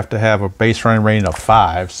base, you'd have to have a base running rating of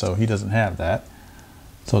 5, so he doesn't have that.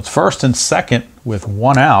 So it's first and second with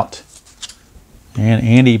 1 out. And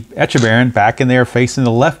Andy Etchebarren back in there facing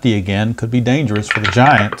the lefty again. Could be dangerous for the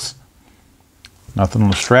Giants. Nothing on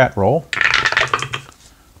the strat roll.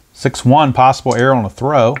 6-1, possible error on a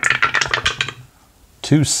throw.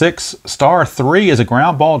 2-6, star 3 is a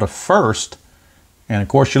ground ball to first. And of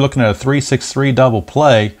course, you're looking at a 3-6-3 double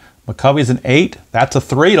play. McCovey's an 8. That's a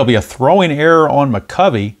 3. It'll be a throwing error on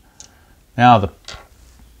McCovey. Now, the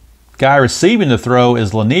guy receiving the throw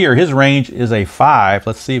is Lanier. His range is a 5.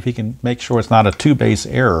 Let's see if he can make sure it's not a 2-base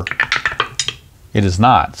error. It is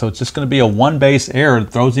not. So it's just going to be a 1-base error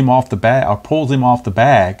that throws him off the bag or pulls him off the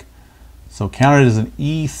bag. So counted as an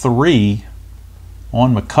E3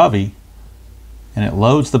 on McCovey. And it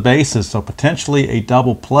loads the bases. So potentially a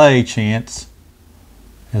double play chance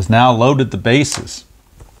has now loaded the bases.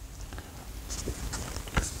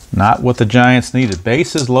 Not what the Giants needed.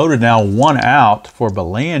 Bases loaded now, 1 out for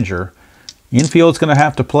Belanger. Infield's going to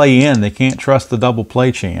have to play in. They can't trust the double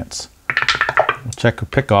play chance. We'll check a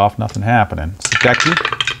pickoff. Nothing happening.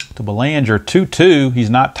 Sadecki to Belanger. 2-2. He's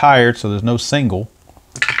not tired, so there's no single.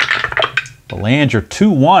 Belanger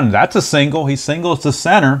 2-1. That's a single. He singles to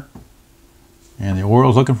center. And the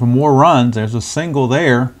Orioles looking for more runs. There's a single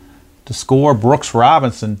there to score. Brooks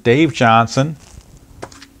Robinson. Davy Johnson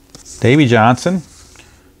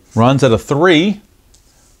runs at a 3.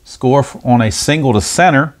 Score on a single to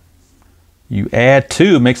center. You add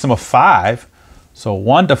 2, makes him a 5. So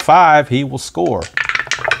 1 to 5, he will score.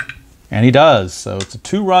 And he does. So it's a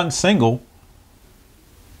 2-run single.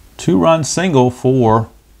 2-run single for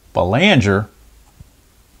Belanger.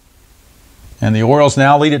 And the Orioles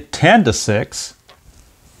now lead it 10-6.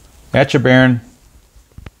 Etchebarren,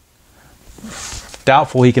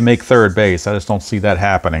 doubtful he can make third base. I just don't see that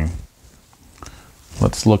happening.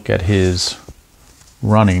 Let's look at his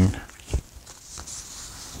running.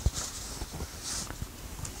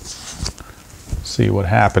 See what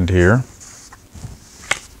happened here.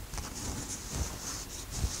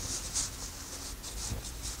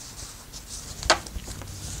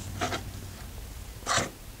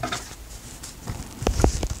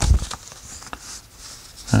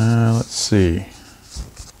 Let's see.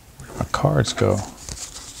 Where did my cards go?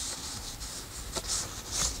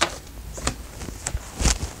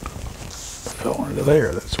 Fell into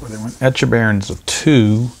there. That's where they went. Etchebarren's a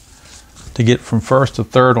 2 to get from first to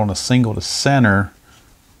third on a single to center.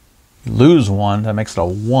 You lose 1. That makes it a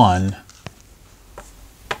 1.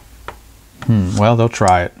 Well, they'll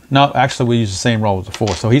try it. No, actually, we use the same roll as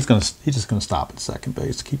before. So he's just gonna stop at second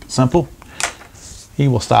base to keep it simple. He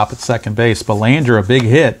will stop at second base. Belanger, a big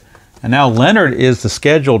hit. And now Leonard is the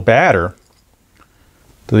scheduled batter.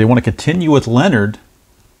 Do they want to continue with Leonard?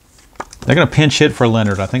 They're going to pinch hit for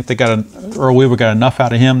Leonard. I think they got Earl Weaver got enough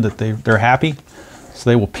out of him that they're happy. So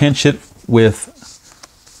they will pinch hit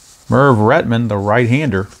with Merv Retman, the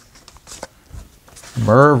right-hander.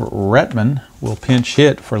 Merv Retman will pinch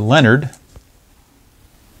hit for Leonard.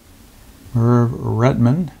 Merv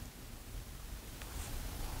Retman.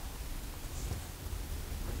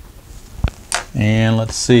 And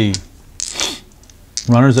let's see.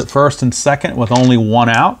 Runners at first and second with only 1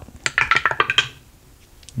 out.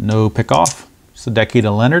 No pickoff. Sadecki to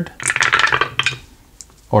Leonard.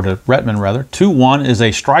 Or to Retman, rather. 2-1 is a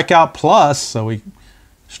strikeout plus, so we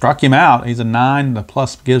struck him out. He's a 9. The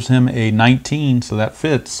plus gives him a 19, so that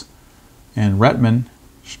fits. And Retman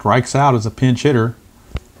strikes out as a pinch hitter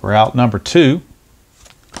for out number 2.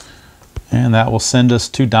 And that will send us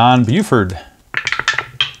to Don Buford.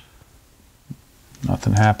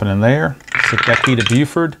 Nothing happening there. Sadecki to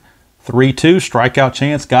Buford. 3-2. Strikeout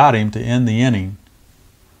chance. Got him to end the inning.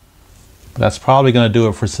 But that's probably going to do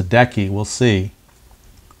it for Sadecki. We'll see.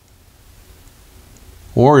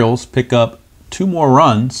 Orioles pick up 2 more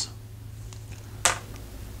runs.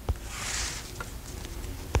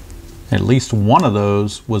 At least one of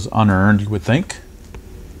those was unearned, you would think.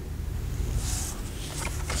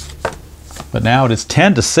 But now it is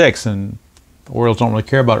 10-6, and the Orioles don't really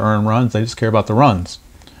care about earned runs. They just care about the runs.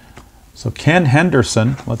 So Ken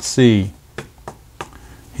Henderson, let's see.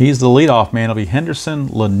 He's the leadoff man. It'll be Henderson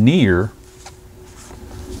Lanier.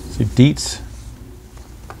 See, Dietz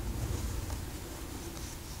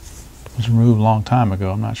was removed a long time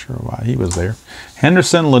ago. I'm not sure why he was there.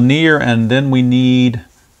 Henderson, Lanier, and then we need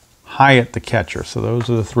Hyatt, the catcher. So those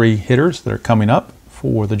are the 3 hitters that are coming up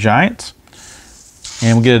for the Giants.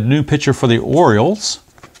 And we get a new pitcher for the Orioles.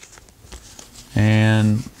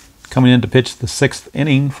 And coming in to pitch the 6th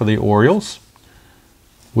inning for the Orioles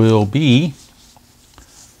will be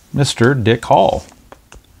Mr. Dick Hall.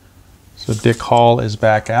 So Dick Hall is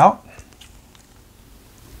back out.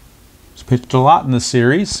 He's pitched a lot in this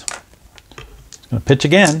series. He's going to pitch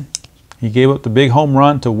again. He gave up the big home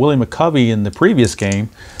run to Willie McCovey in the previous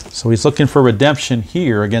game, so he's looking for redemption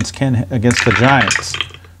here against the Giants.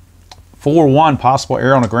 4-1 possible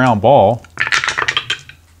error on a ground ball.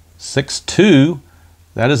 6-2.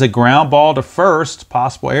 That is a ground ball to first.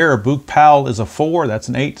 Possible error. Boog Powell is a 4. That's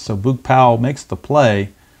an 8. So Boog Powell makes the play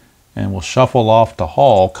and will shuffle off to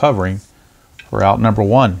Hall covering for out number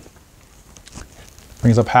 1.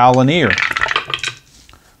 Brings up Hal Lanier.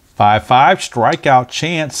 5-5. Strikeout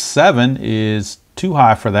chance 7 is too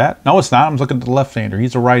high for that. No, it's not. I'm looking at the left-hander.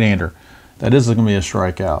 He's a right-hander. That is going to be a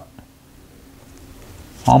strikeout.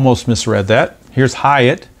 Almost misread that. Here's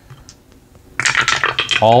Hyatt.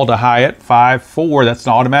 All to Hyatt. 5-4. That's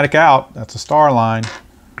an automatic out. That's a star line.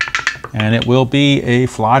 And it will be a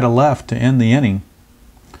fly to left to end the inning.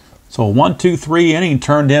 So a 1-2-3 inning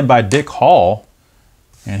turned in by Dick Hall.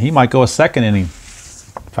 And he might go a second inning.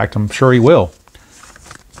 In fact, I'm sure he will.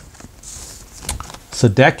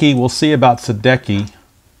 Sadecki, we'll see about Sadecki.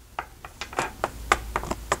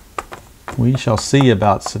 We shall see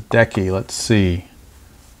about Sadecki. Let's see.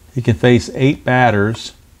 He can face 8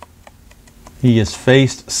 batters. He has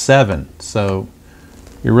faced 7. So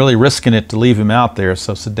you're really risking it to leave him out there.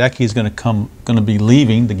 So Sadecki is going to be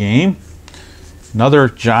leaving the game. Another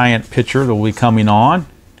Giant pitcher that will be coming on,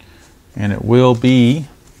 and it will be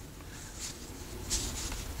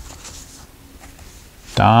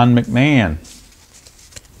Don McMahon.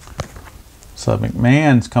 So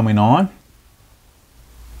McMahon's coming on.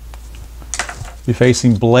 Be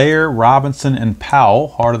facing Blair, Robinson, and Powell,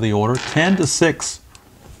 heart of the order. 10-6.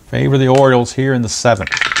 Favor the Orioles here in the 7th.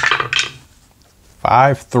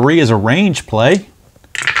 5-3 is a range play.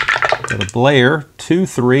 Go to Blair.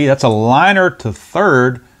 2-3. That's a liner to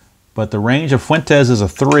third, but the range of Fuentes is a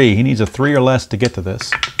 3. He needs a 3 or less to get to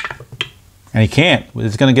this. And he can't.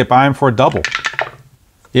 It's going to get by him for a double.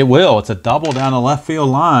 It will. It's a double down the left field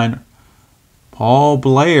line. Paul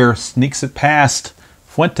Blair sneaks it past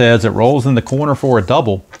Fuentes. It rolls in the corner for a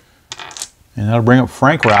double. And that'll bring up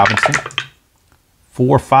Frank Robinson.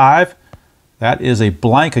 4-5. That is a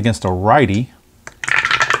blank against a righty.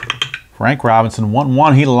 Frank Robinson,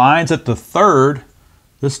 1-1. He lines it to third.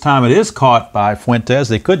 This time it is caught by Fuentes.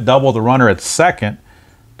 They could double the runner at second.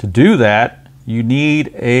 To do that, you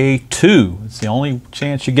need a 2. It's the only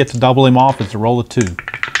chance you get to double him off is to roll a 2.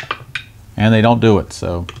 And they don't do it.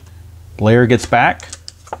 So Blair gets back.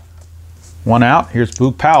 1 out. Here's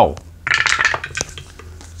Boog Powell.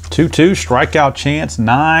 2-2. Strikeout chance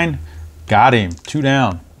 9. Got him. 2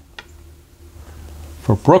 down.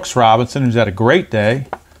 For Brooks Robinson, who's had a great day.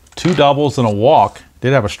 2 doubles and a walk.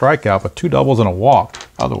 Did have a strikeout, but 2 doubles and a walk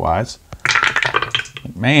otherwise.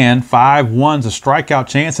 McMahon, 5-1's a strikeout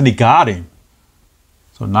chance, and he got him.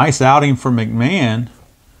 So nice outing for McMahon.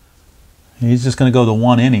 He's just going to go the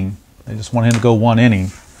 1 inning. They just want him to go 1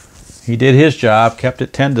 inning. He did his job, kept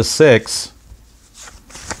it 10-6.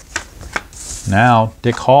 Now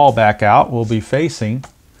Dick Hall back out. Will be facing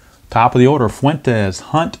top of the order, Fuentes,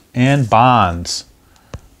 Hunt, and Bonds.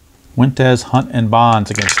 Fuentes, Hunt, and Bonds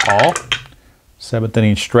against Hall. 7th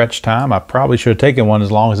inning stretch time. I probably should have taken one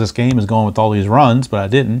as long as this game is going with all these runs, but I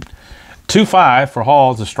didn't. 2-5 for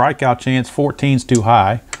Hall. It's a strikeout chance. 14's too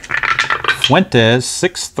high. Fuentes,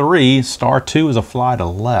 6-3. Star 2 is a fly to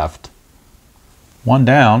left. 1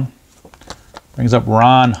 down. Brings up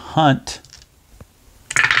Ron Hunt.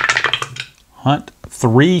 Hunt,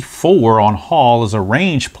 3-4 on Hall is a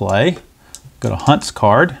range play. Go to Hunt's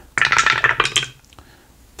card.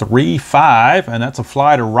 3-5, and that's a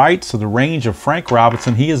fly to right. So the range of Frank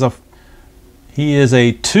Robinson, he is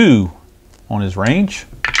a 2 on his range.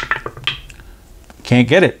 Can't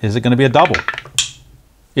get it. Is it going to be a double?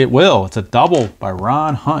 It will. It's a double by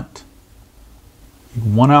Ron Hunt.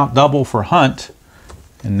 1 out double for Hunt.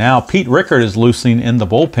 And now Pete Rickard is loosing in the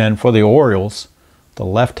bullpen for the Orioles, the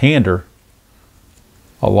left-hander,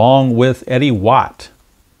 along with Eddie Watt.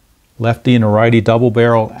 Lefty and a righty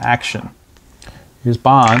double-barrel action. Here's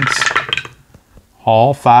Bonds.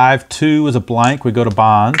 Hall, 5-2 is a blank. We go to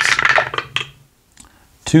Bonds.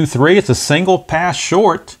 2-3, it's a single pass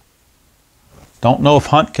short. Don't know if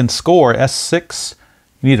Hunt can score. S6,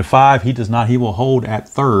 you need a 5. He does not. He will hold at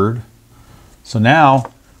third. So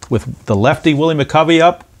now, with the lefty Willie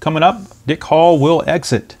McCovey coming up, Dick Hall will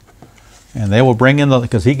exit. And they will bring in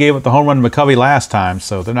because he gave up the home run to McCovey last time,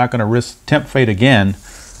 so they're not going to tempt fate again.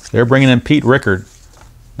 They're bringing in Pete Rickard.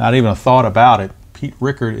 Not even a thought about it. Pete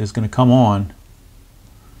Rickard is going to come on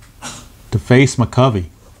to face McCovey.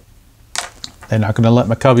 They're not going to let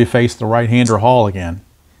McCovey face the right-hander Hall again.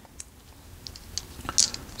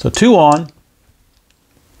 So 2 on,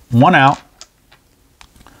 1 out.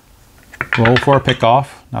 Roll for a pickoff.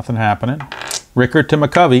 Nothing happening. Rickard to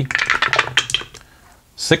McCovey.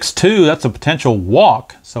 6-2. That's a potential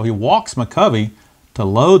walk. So he walks McCovey to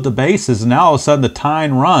load the bases. And now all of a sudden the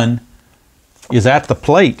tying run is at the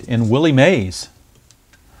plate in Willie Mays.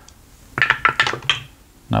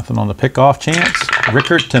 Nothing on the pickoff chance.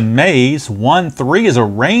 Rickard to Mays. 1-3 is a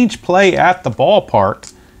range play at the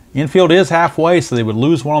ballpark. Infield is halfway, so they would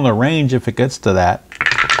lose one on the range if it gets to that.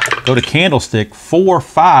 Go to Candlestick.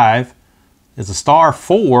 4-5 is a star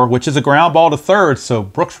 4, which is a ground ball to third. So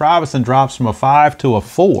Brooks Robinson drops from a 5 to a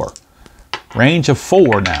 4. Range of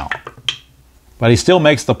 4 now. But he still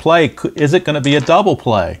makes the play. Is it going to be a double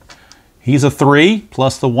play? He's a 3,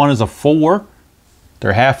 plus the 1 is a 4.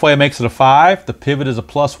 They're halfway, makes it a 5. The pivot is a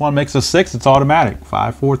 +1, makes it a 6. It's automatic.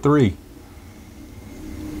 5-4-3.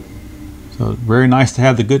 So very nice to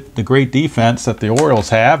have the great defense that the Orioles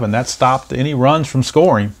have, and that stopped any runs from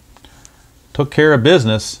scoring. Took care of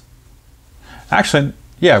business. Actually,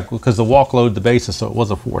 yeah, because the walk loaded the bases, so it was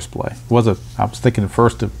a force play. I was thinking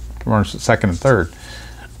first to run second and third,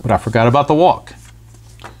 but I forgot about the walk.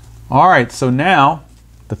 All right, so now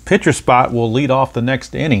the pitcher spot will lead off the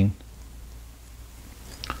next inning.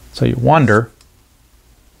 So you wonder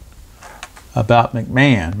about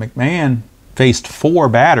McMahon. McMahon faced 4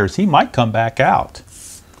 batters. He might come back out.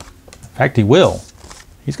 In fact, he will.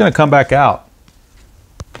 He's going to come back out.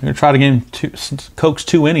 They're going to try to get him coax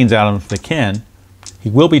 2 innings out of him if they can. He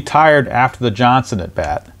will be tired after the Johnson at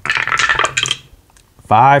bat.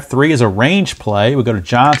 5-3 is a range play. We go to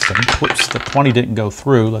Johnson. Whoops, the 20 didn't go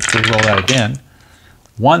through. Let's re-roll that again.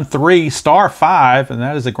 1-3, star 5, and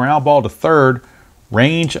that is a ground ball to third.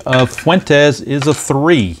 Range of Fuentes is a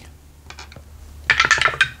 3.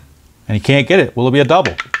 And he can't get it. Will it be a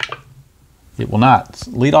double? It will not.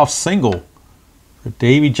 Leadoff single for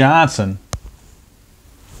Davy Johnson.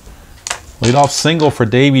 Leadoff single for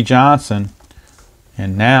Davy Johnson.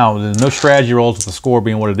 And now there's no strategy rolls with the score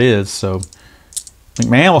being what it is. So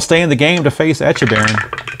McMahon will stay in the game to face Etchebarren.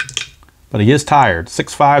 But he is tired.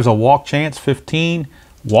 6-5 is a walk chance. 15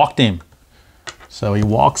 walked him. So he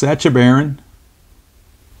walks Etchebarren.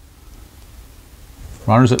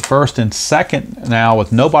 Runners at first and second now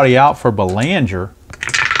with nobody out for Belanger.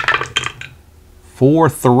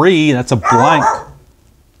 4-3, that's a blank.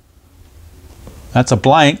 That's a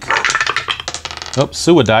blank. Oops,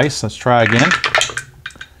 Suadice, let's try again.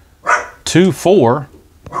 2-4.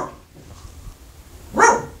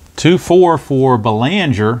 2-4 for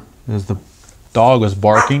Belanger, as the dog was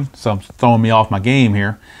barking, so it's throwing me off my game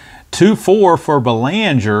here. 2-4 for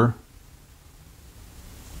Belanger.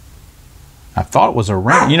 I thought it was a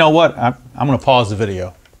ring. You know what? I'm going to pause the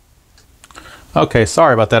video. Okay,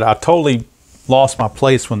 sorry about that. I totally lost my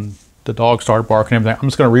place when the dog started barking and everything. I'm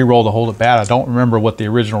just going to re-roll the hold at bat. I don't remember what the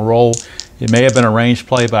original roll. It may have been a range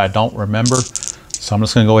play, but I don't remember. So I'm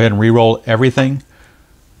just going to go ahead and re-roll everything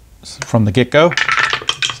from the get-go.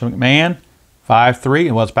 So McMahon, 5-3,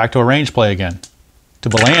 and well, it's back to a range play again. To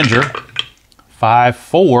Belanger,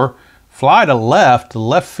 5-4. Fly to left. The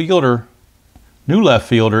left fielder, new left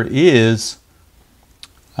fielder is...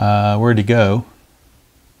 where'd he go?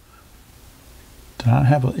 Did I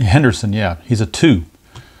have a Henderson? Yeah, he's a 2.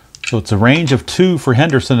 So it's a range of 2 for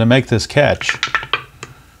Henderson to make this catch.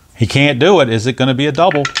 He can't do it. Is it going to be a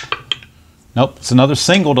double? Nope, it's another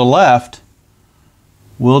single to left.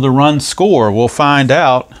 Will the run score? We'll find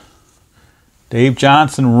out. Dave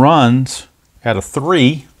Johnson runs at a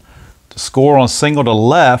 3 to score on a single to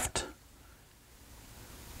left.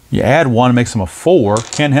 You add 1, makes him a 4.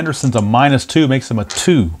 Ken Henderson's a -2, makes him a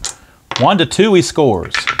 2. 1-2, he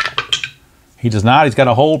scores. He does not. He's got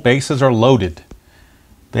a hold. Bases are loaded.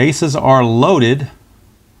 Bases are loaded.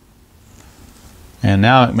 And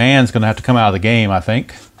now McMahon's going to have to come out of the game, I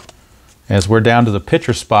think, as we're down to the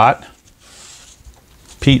pitcher spot.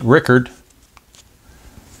 Pete Rickard.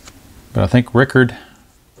 But I think Rickard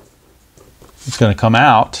is going to come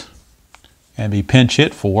out and be pinch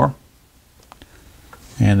hit for.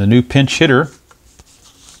 And the new pinch hitter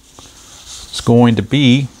is going to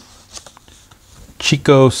be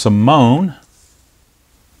Chico Simone.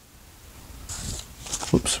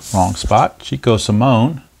 Oops, wrong spot. Chico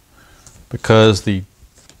Simone, because the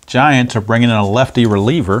Giants are bringing in a lefty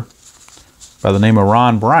reliever by the name of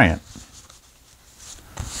Ron Bryant.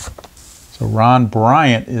 So Ron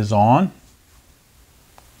Bryant is on.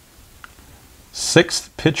 6th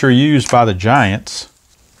pitcher used by the Giants.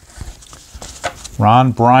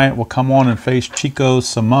 Ron Bryant will come on and face Chico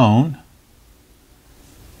Simone.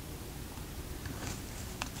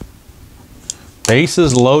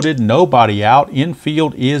 Bases loaded, nobody out.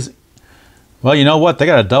 Infield is Well, you know what? They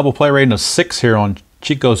got a double play rating of 6 here on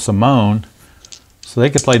Chico Simone. So they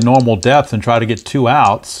could play normal depth and try to get 2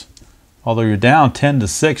 outs. Although you're down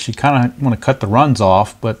 10-6, you kind of want to cut the runs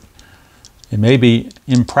off, but it may be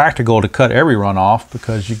impractical to cut every run off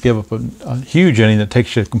because you give up a huge inning that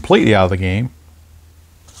takes you completely out of the game.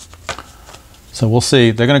 So we'll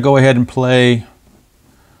see. They're going to go ahead and play.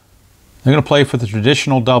 They're going to play for the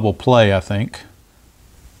traditional double play, I think.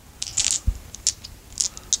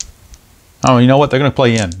 Oh, you know what? They're going to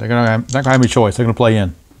play in. They're not going to have any choice. They're going to play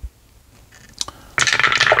in.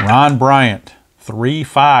 Ron Bryant, 3-5.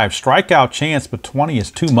 Strikeout chance, but 20 is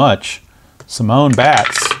too much. Simone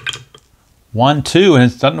bats. 1-2,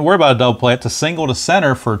 and it doesn't worry about a double play. It's a single to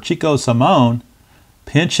center for Chico Simone.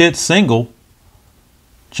 Pinch hit single.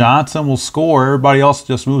 Johnson will score. Everybody else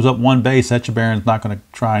just moves up 1 base. Etchebarren's not going to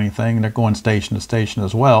try anything. They're going station to station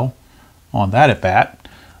as well on that at bat.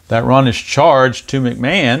 That run is charged to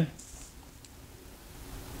McMahon.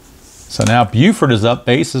 So now Buford is up,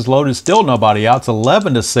 bases loaded, still nobody out. It's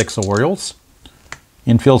 11-6 Orioles.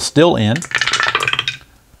 Infield still in.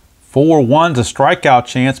 4-1's a strikeout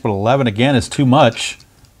chance, but 11 again is too much.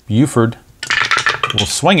 Buford will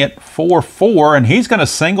swing it 4-4, and he's going to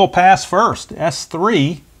single pass first,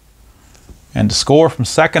 S3. And to score from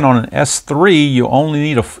second on an S3, you only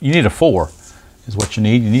need a 4 is what you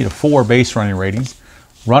need. You need a 4 base running rating.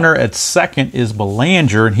 Runner at second is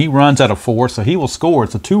Belanger, and he runs at a 4, so he will score.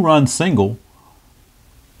 It's a 2-run single.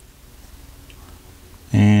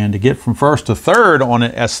 And to get from first to third on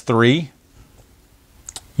an S3,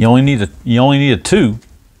 you only need a 2.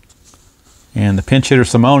 And the pinch hitter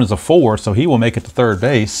Simone is a 4, so he will make it to third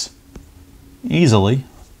base easily.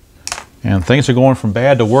 And things are going from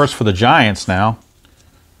bad to worse for the Giants now.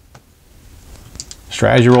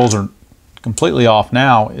 Strategy rolls are completely off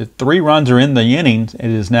now. 3 runs are in the inning. It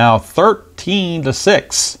is now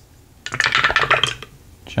 13-6.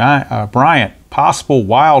 Bryant, possible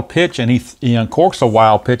wild pitch, and he uncorks a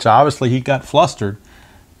wild pitch. Obviously, he got flustered,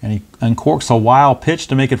 and he uncorks a wild pitch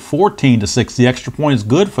to make it 14-6. The extra point is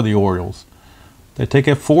good for the Orioles. They take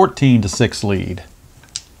a 14-6 lead.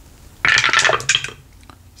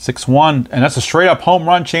 6-1, and that's a straight-up home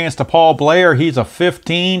run chance to Paul Blair. He's a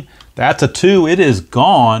 15. That's a 2. It is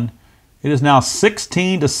gone. It is now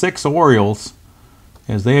 16-6 Orioles,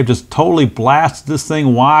 as they have just totally blasted this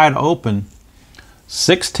thing wide open.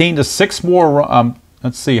 16-6 more.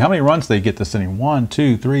 Let's see, how many runs did they get this inning? 1,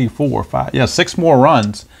 2, 3, 4, 5. Yeah, 6 more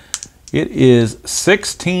runs. It is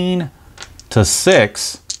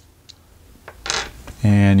 16-6.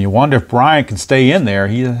 And you wonder if Bryant can stay in there.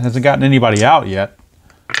 He hasn't gotten anybody out yet.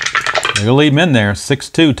 They'll leave him in there.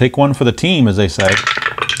 6-2. Take one for the team, as they say.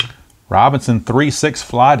 Robinson, 3-6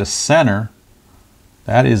 fly to center.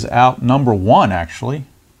 That is out number 1, actually.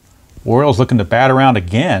 Orioles looking to bat around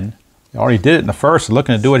again. They already did it in the first. They're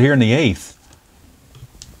looking to do it here in the 8th.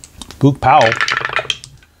 Boog Powell.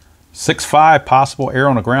 6-5 possible error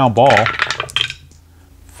on a ground ball.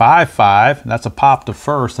 5-5. That's a pop to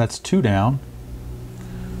first. That's 2 down.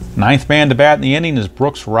 9th man to bat in the inning is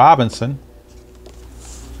Brooks Robinson.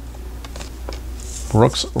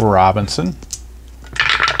 Brooks Robinson.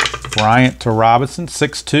 Bryant to Robinson.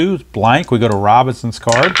 6-2. Blank. We go to Robinson's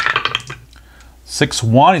card.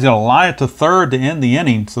 6-1. He's going to line it to third to end the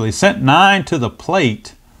inning. So they sent 9 to the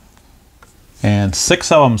plate, and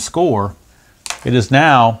 6 of them score. It is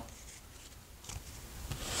now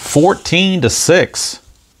 14-6.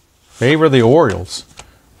 Favor the Orioles.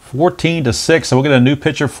 14-6. So we'll get a new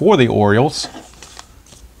pitcher for the Orioles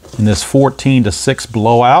in this 14-6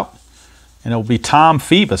 blowout. And it will be Tom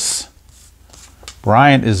Phoebus.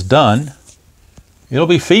 Bryant is done. It'll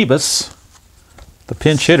be Phoebus, the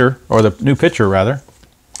pinch hitter, or the new pitcher, rather.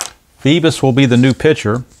 Phoebus will be the new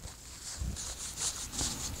pitcher.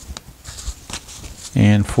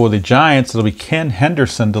 And for the Giants, it'll be Ken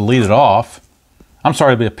Henderson to lead it off. I'm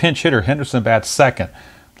sorry, it'll be a pinch hitter. Henderson bats second.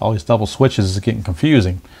 All these double switches is getting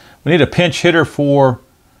confusing. We need a pinch hitter for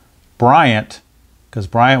Bryant, because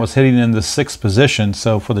Bryant was hitting in the 6th position.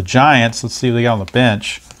 So for the Giants, let's see who they got on the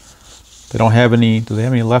bench. They don't have any. Do they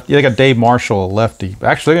have any left? Yeah, they got Dave Marshall, a lefty.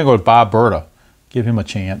 Actually, they're going to go with Bob Berta. Give him a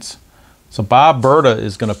chance. So Bob Berta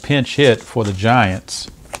is going to pinch hit for the Giants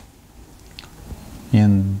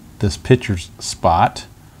in this pitcher's spot.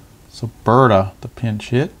 So Berta, the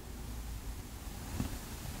pinch hit.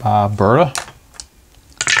 Bob Berta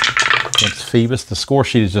against Phoebus. The score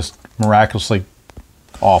sheet is just miraculously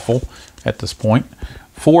awful at this point.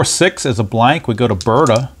 4-6 is a blank. We go to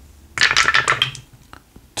Berta.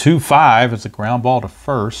 2-5 is a ground ball to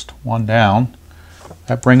first. 1 down.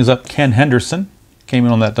 That brings up Ken Henderson. Came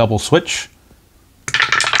in on that double switch.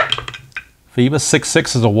 Phoebus,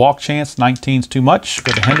 6-6 is a walk chance. 19's too much.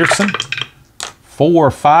 Go to Henderson.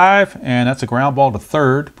 4-5, and that's a ground ball to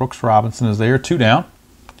third. Brooks Robinson is there, 2 down.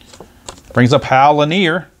 Brings up Hal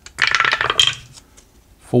Lanier.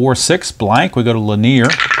 4-6, blank. We go to Lanier.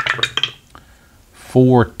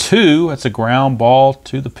 4-2, that's a ground ball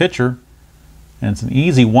to the pitcher. And it's an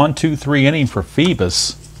easy 1-2-3 inning for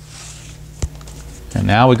Phoebus. And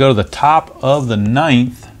now we go to the top of the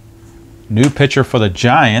 9th. New pitcher for the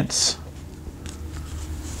Giants.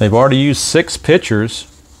 They've already used 6 pitchers.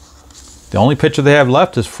 The only pitcher they have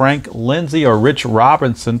left is Frank Lindsay or Rich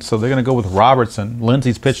Robertson, so they're going to go with Robertson.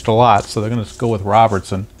 Lindsay's pitched a lot, so they're going to go with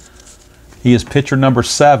Robertson. He is pitcher number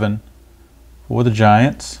 7 for the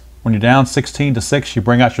Giants. When you're down 16-6, you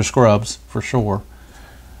bring out your scrubs for sure.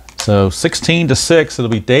 So 16-6, it'll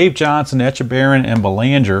be Dave Johnson, Echebarren, and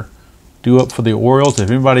Belanger due up for the Orioles. If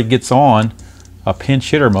anybody gets on, a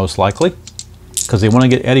pinch hitter most likely, because they want to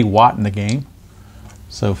get Eddie Watt in the game.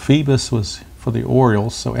 So Phoebus was for the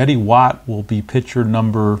Orioles, so Eddie Watt will be pitcher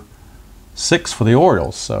number 6 for the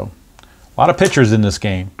Orioles. So a lot of pitchers in this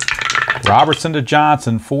game. Robertson to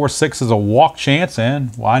Johnson, 4-6 is a walk chance,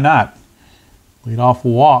 and why not? Lead off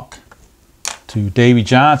walk to Davey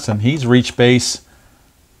Johnson. He's reached base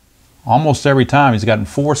almost every time. He's gotten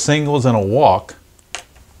 4 singles and a walk.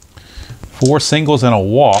 4 singles and a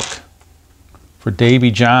walk for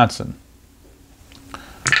Davey Johnson.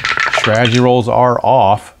 Strategy rolls are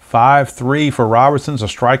off. 5-3 for Robertson's a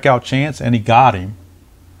strikeout chance, and he got him.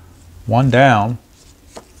 1 down.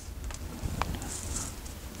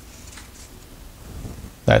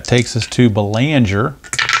 That takes us to Belanger.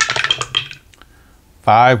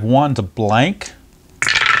 5-1 to blank.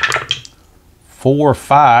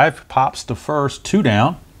 4-5 pops to first, 2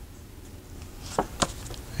 down.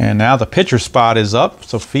 And now the pitcher spot is up,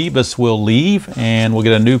 so Phoebus will leave, and we'll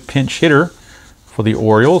get a new pinch hitter for the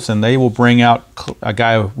Orioles, and they will bring out a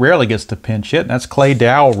guy who rarely gets to pinch hit, and that's Clay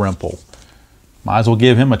Dalrymple. Might as well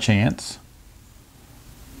give him a chance.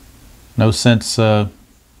 No sense, it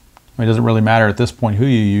doesn't really matter at this point who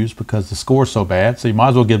you use because the score's so bad, so you might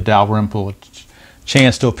as well give Dalrymple a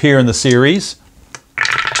chance to appear in the series.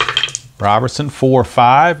 Robertson,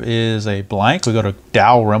 4-5 is a blank. We go to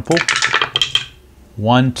Dalrymple.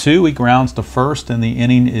 1-2, he grounds to first, and the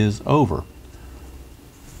inning is over.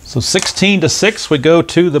 So 16-6, we go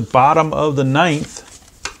to the bottom of the 9th.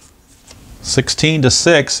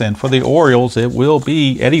 16-6, and for the Orioles, it will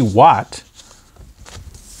be Eddie Watt.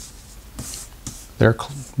 They're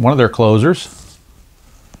one of their closers.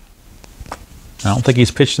 I don't think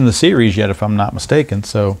he's pitched in the series yet, if I'm not mistaken,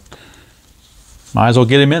 so might as well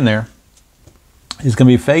get him in there. He's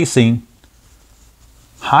going to be facing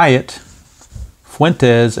Hyatt,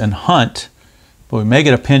 Fuentes, and Hunt. But we may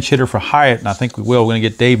get a pinch hitter for Hyatt, and I think we will. We're going to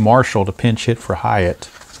get Dave Marshall to pinch hit for Hyatt.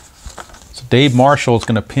 So Dave Marshall is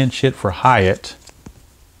going to pinch hit for Hyatt.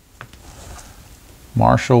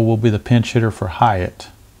 Marshall will be the pinch hitter for Hyatt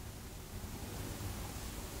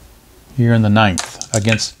here in the 9th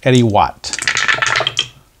against Eddie Watt.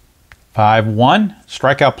 5-1.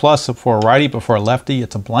 Strikeout plus for a righty, but for a lefty,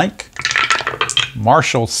 it's a blank.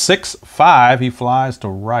 Marshall, 6-5. He flies to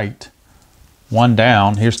right. 1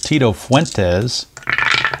 down. Here's Tito Fuentes.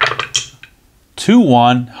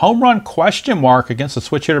 2-1. Home run question mark against the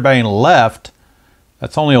switch hitter batting left.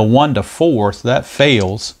 That's only a 1-4, so that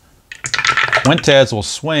fails. Fuentes will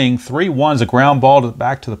swing. 3-1's a ground ball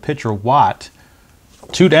back to the pitcher, Watt.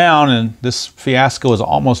 2 down, and this fiasco is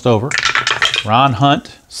almost over. Ron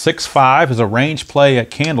Hunt, 6-5, is a range play at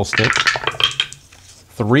Candlestick.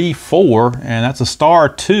 3-4, and that's a star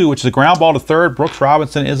 2, which is a ground ball to third. Brooks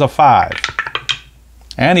Robinson is a 5.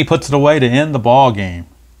 And he puts it away to end the ball game.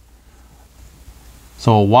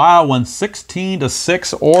 So a Wild win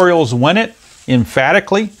 16-6. Orioles win it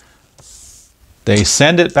emphatically. They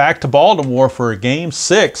send it back to Baltimore for Game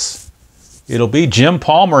 6. It'll be Jim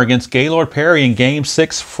Palmer against Gaylord Perry in Game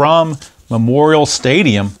 6 from Memorial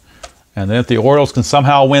Stadium. And then if the Orioles can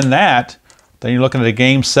somehow win that, then you're looking at a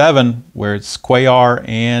Game 7 where it's Cuellar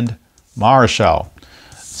and Marichal.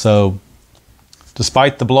 So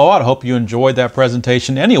despite the blowout, I hope you enjoyed that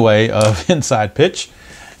presentation anyway of Inside Pitch.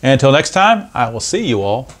 And until next time, I will see you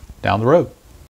all down the road.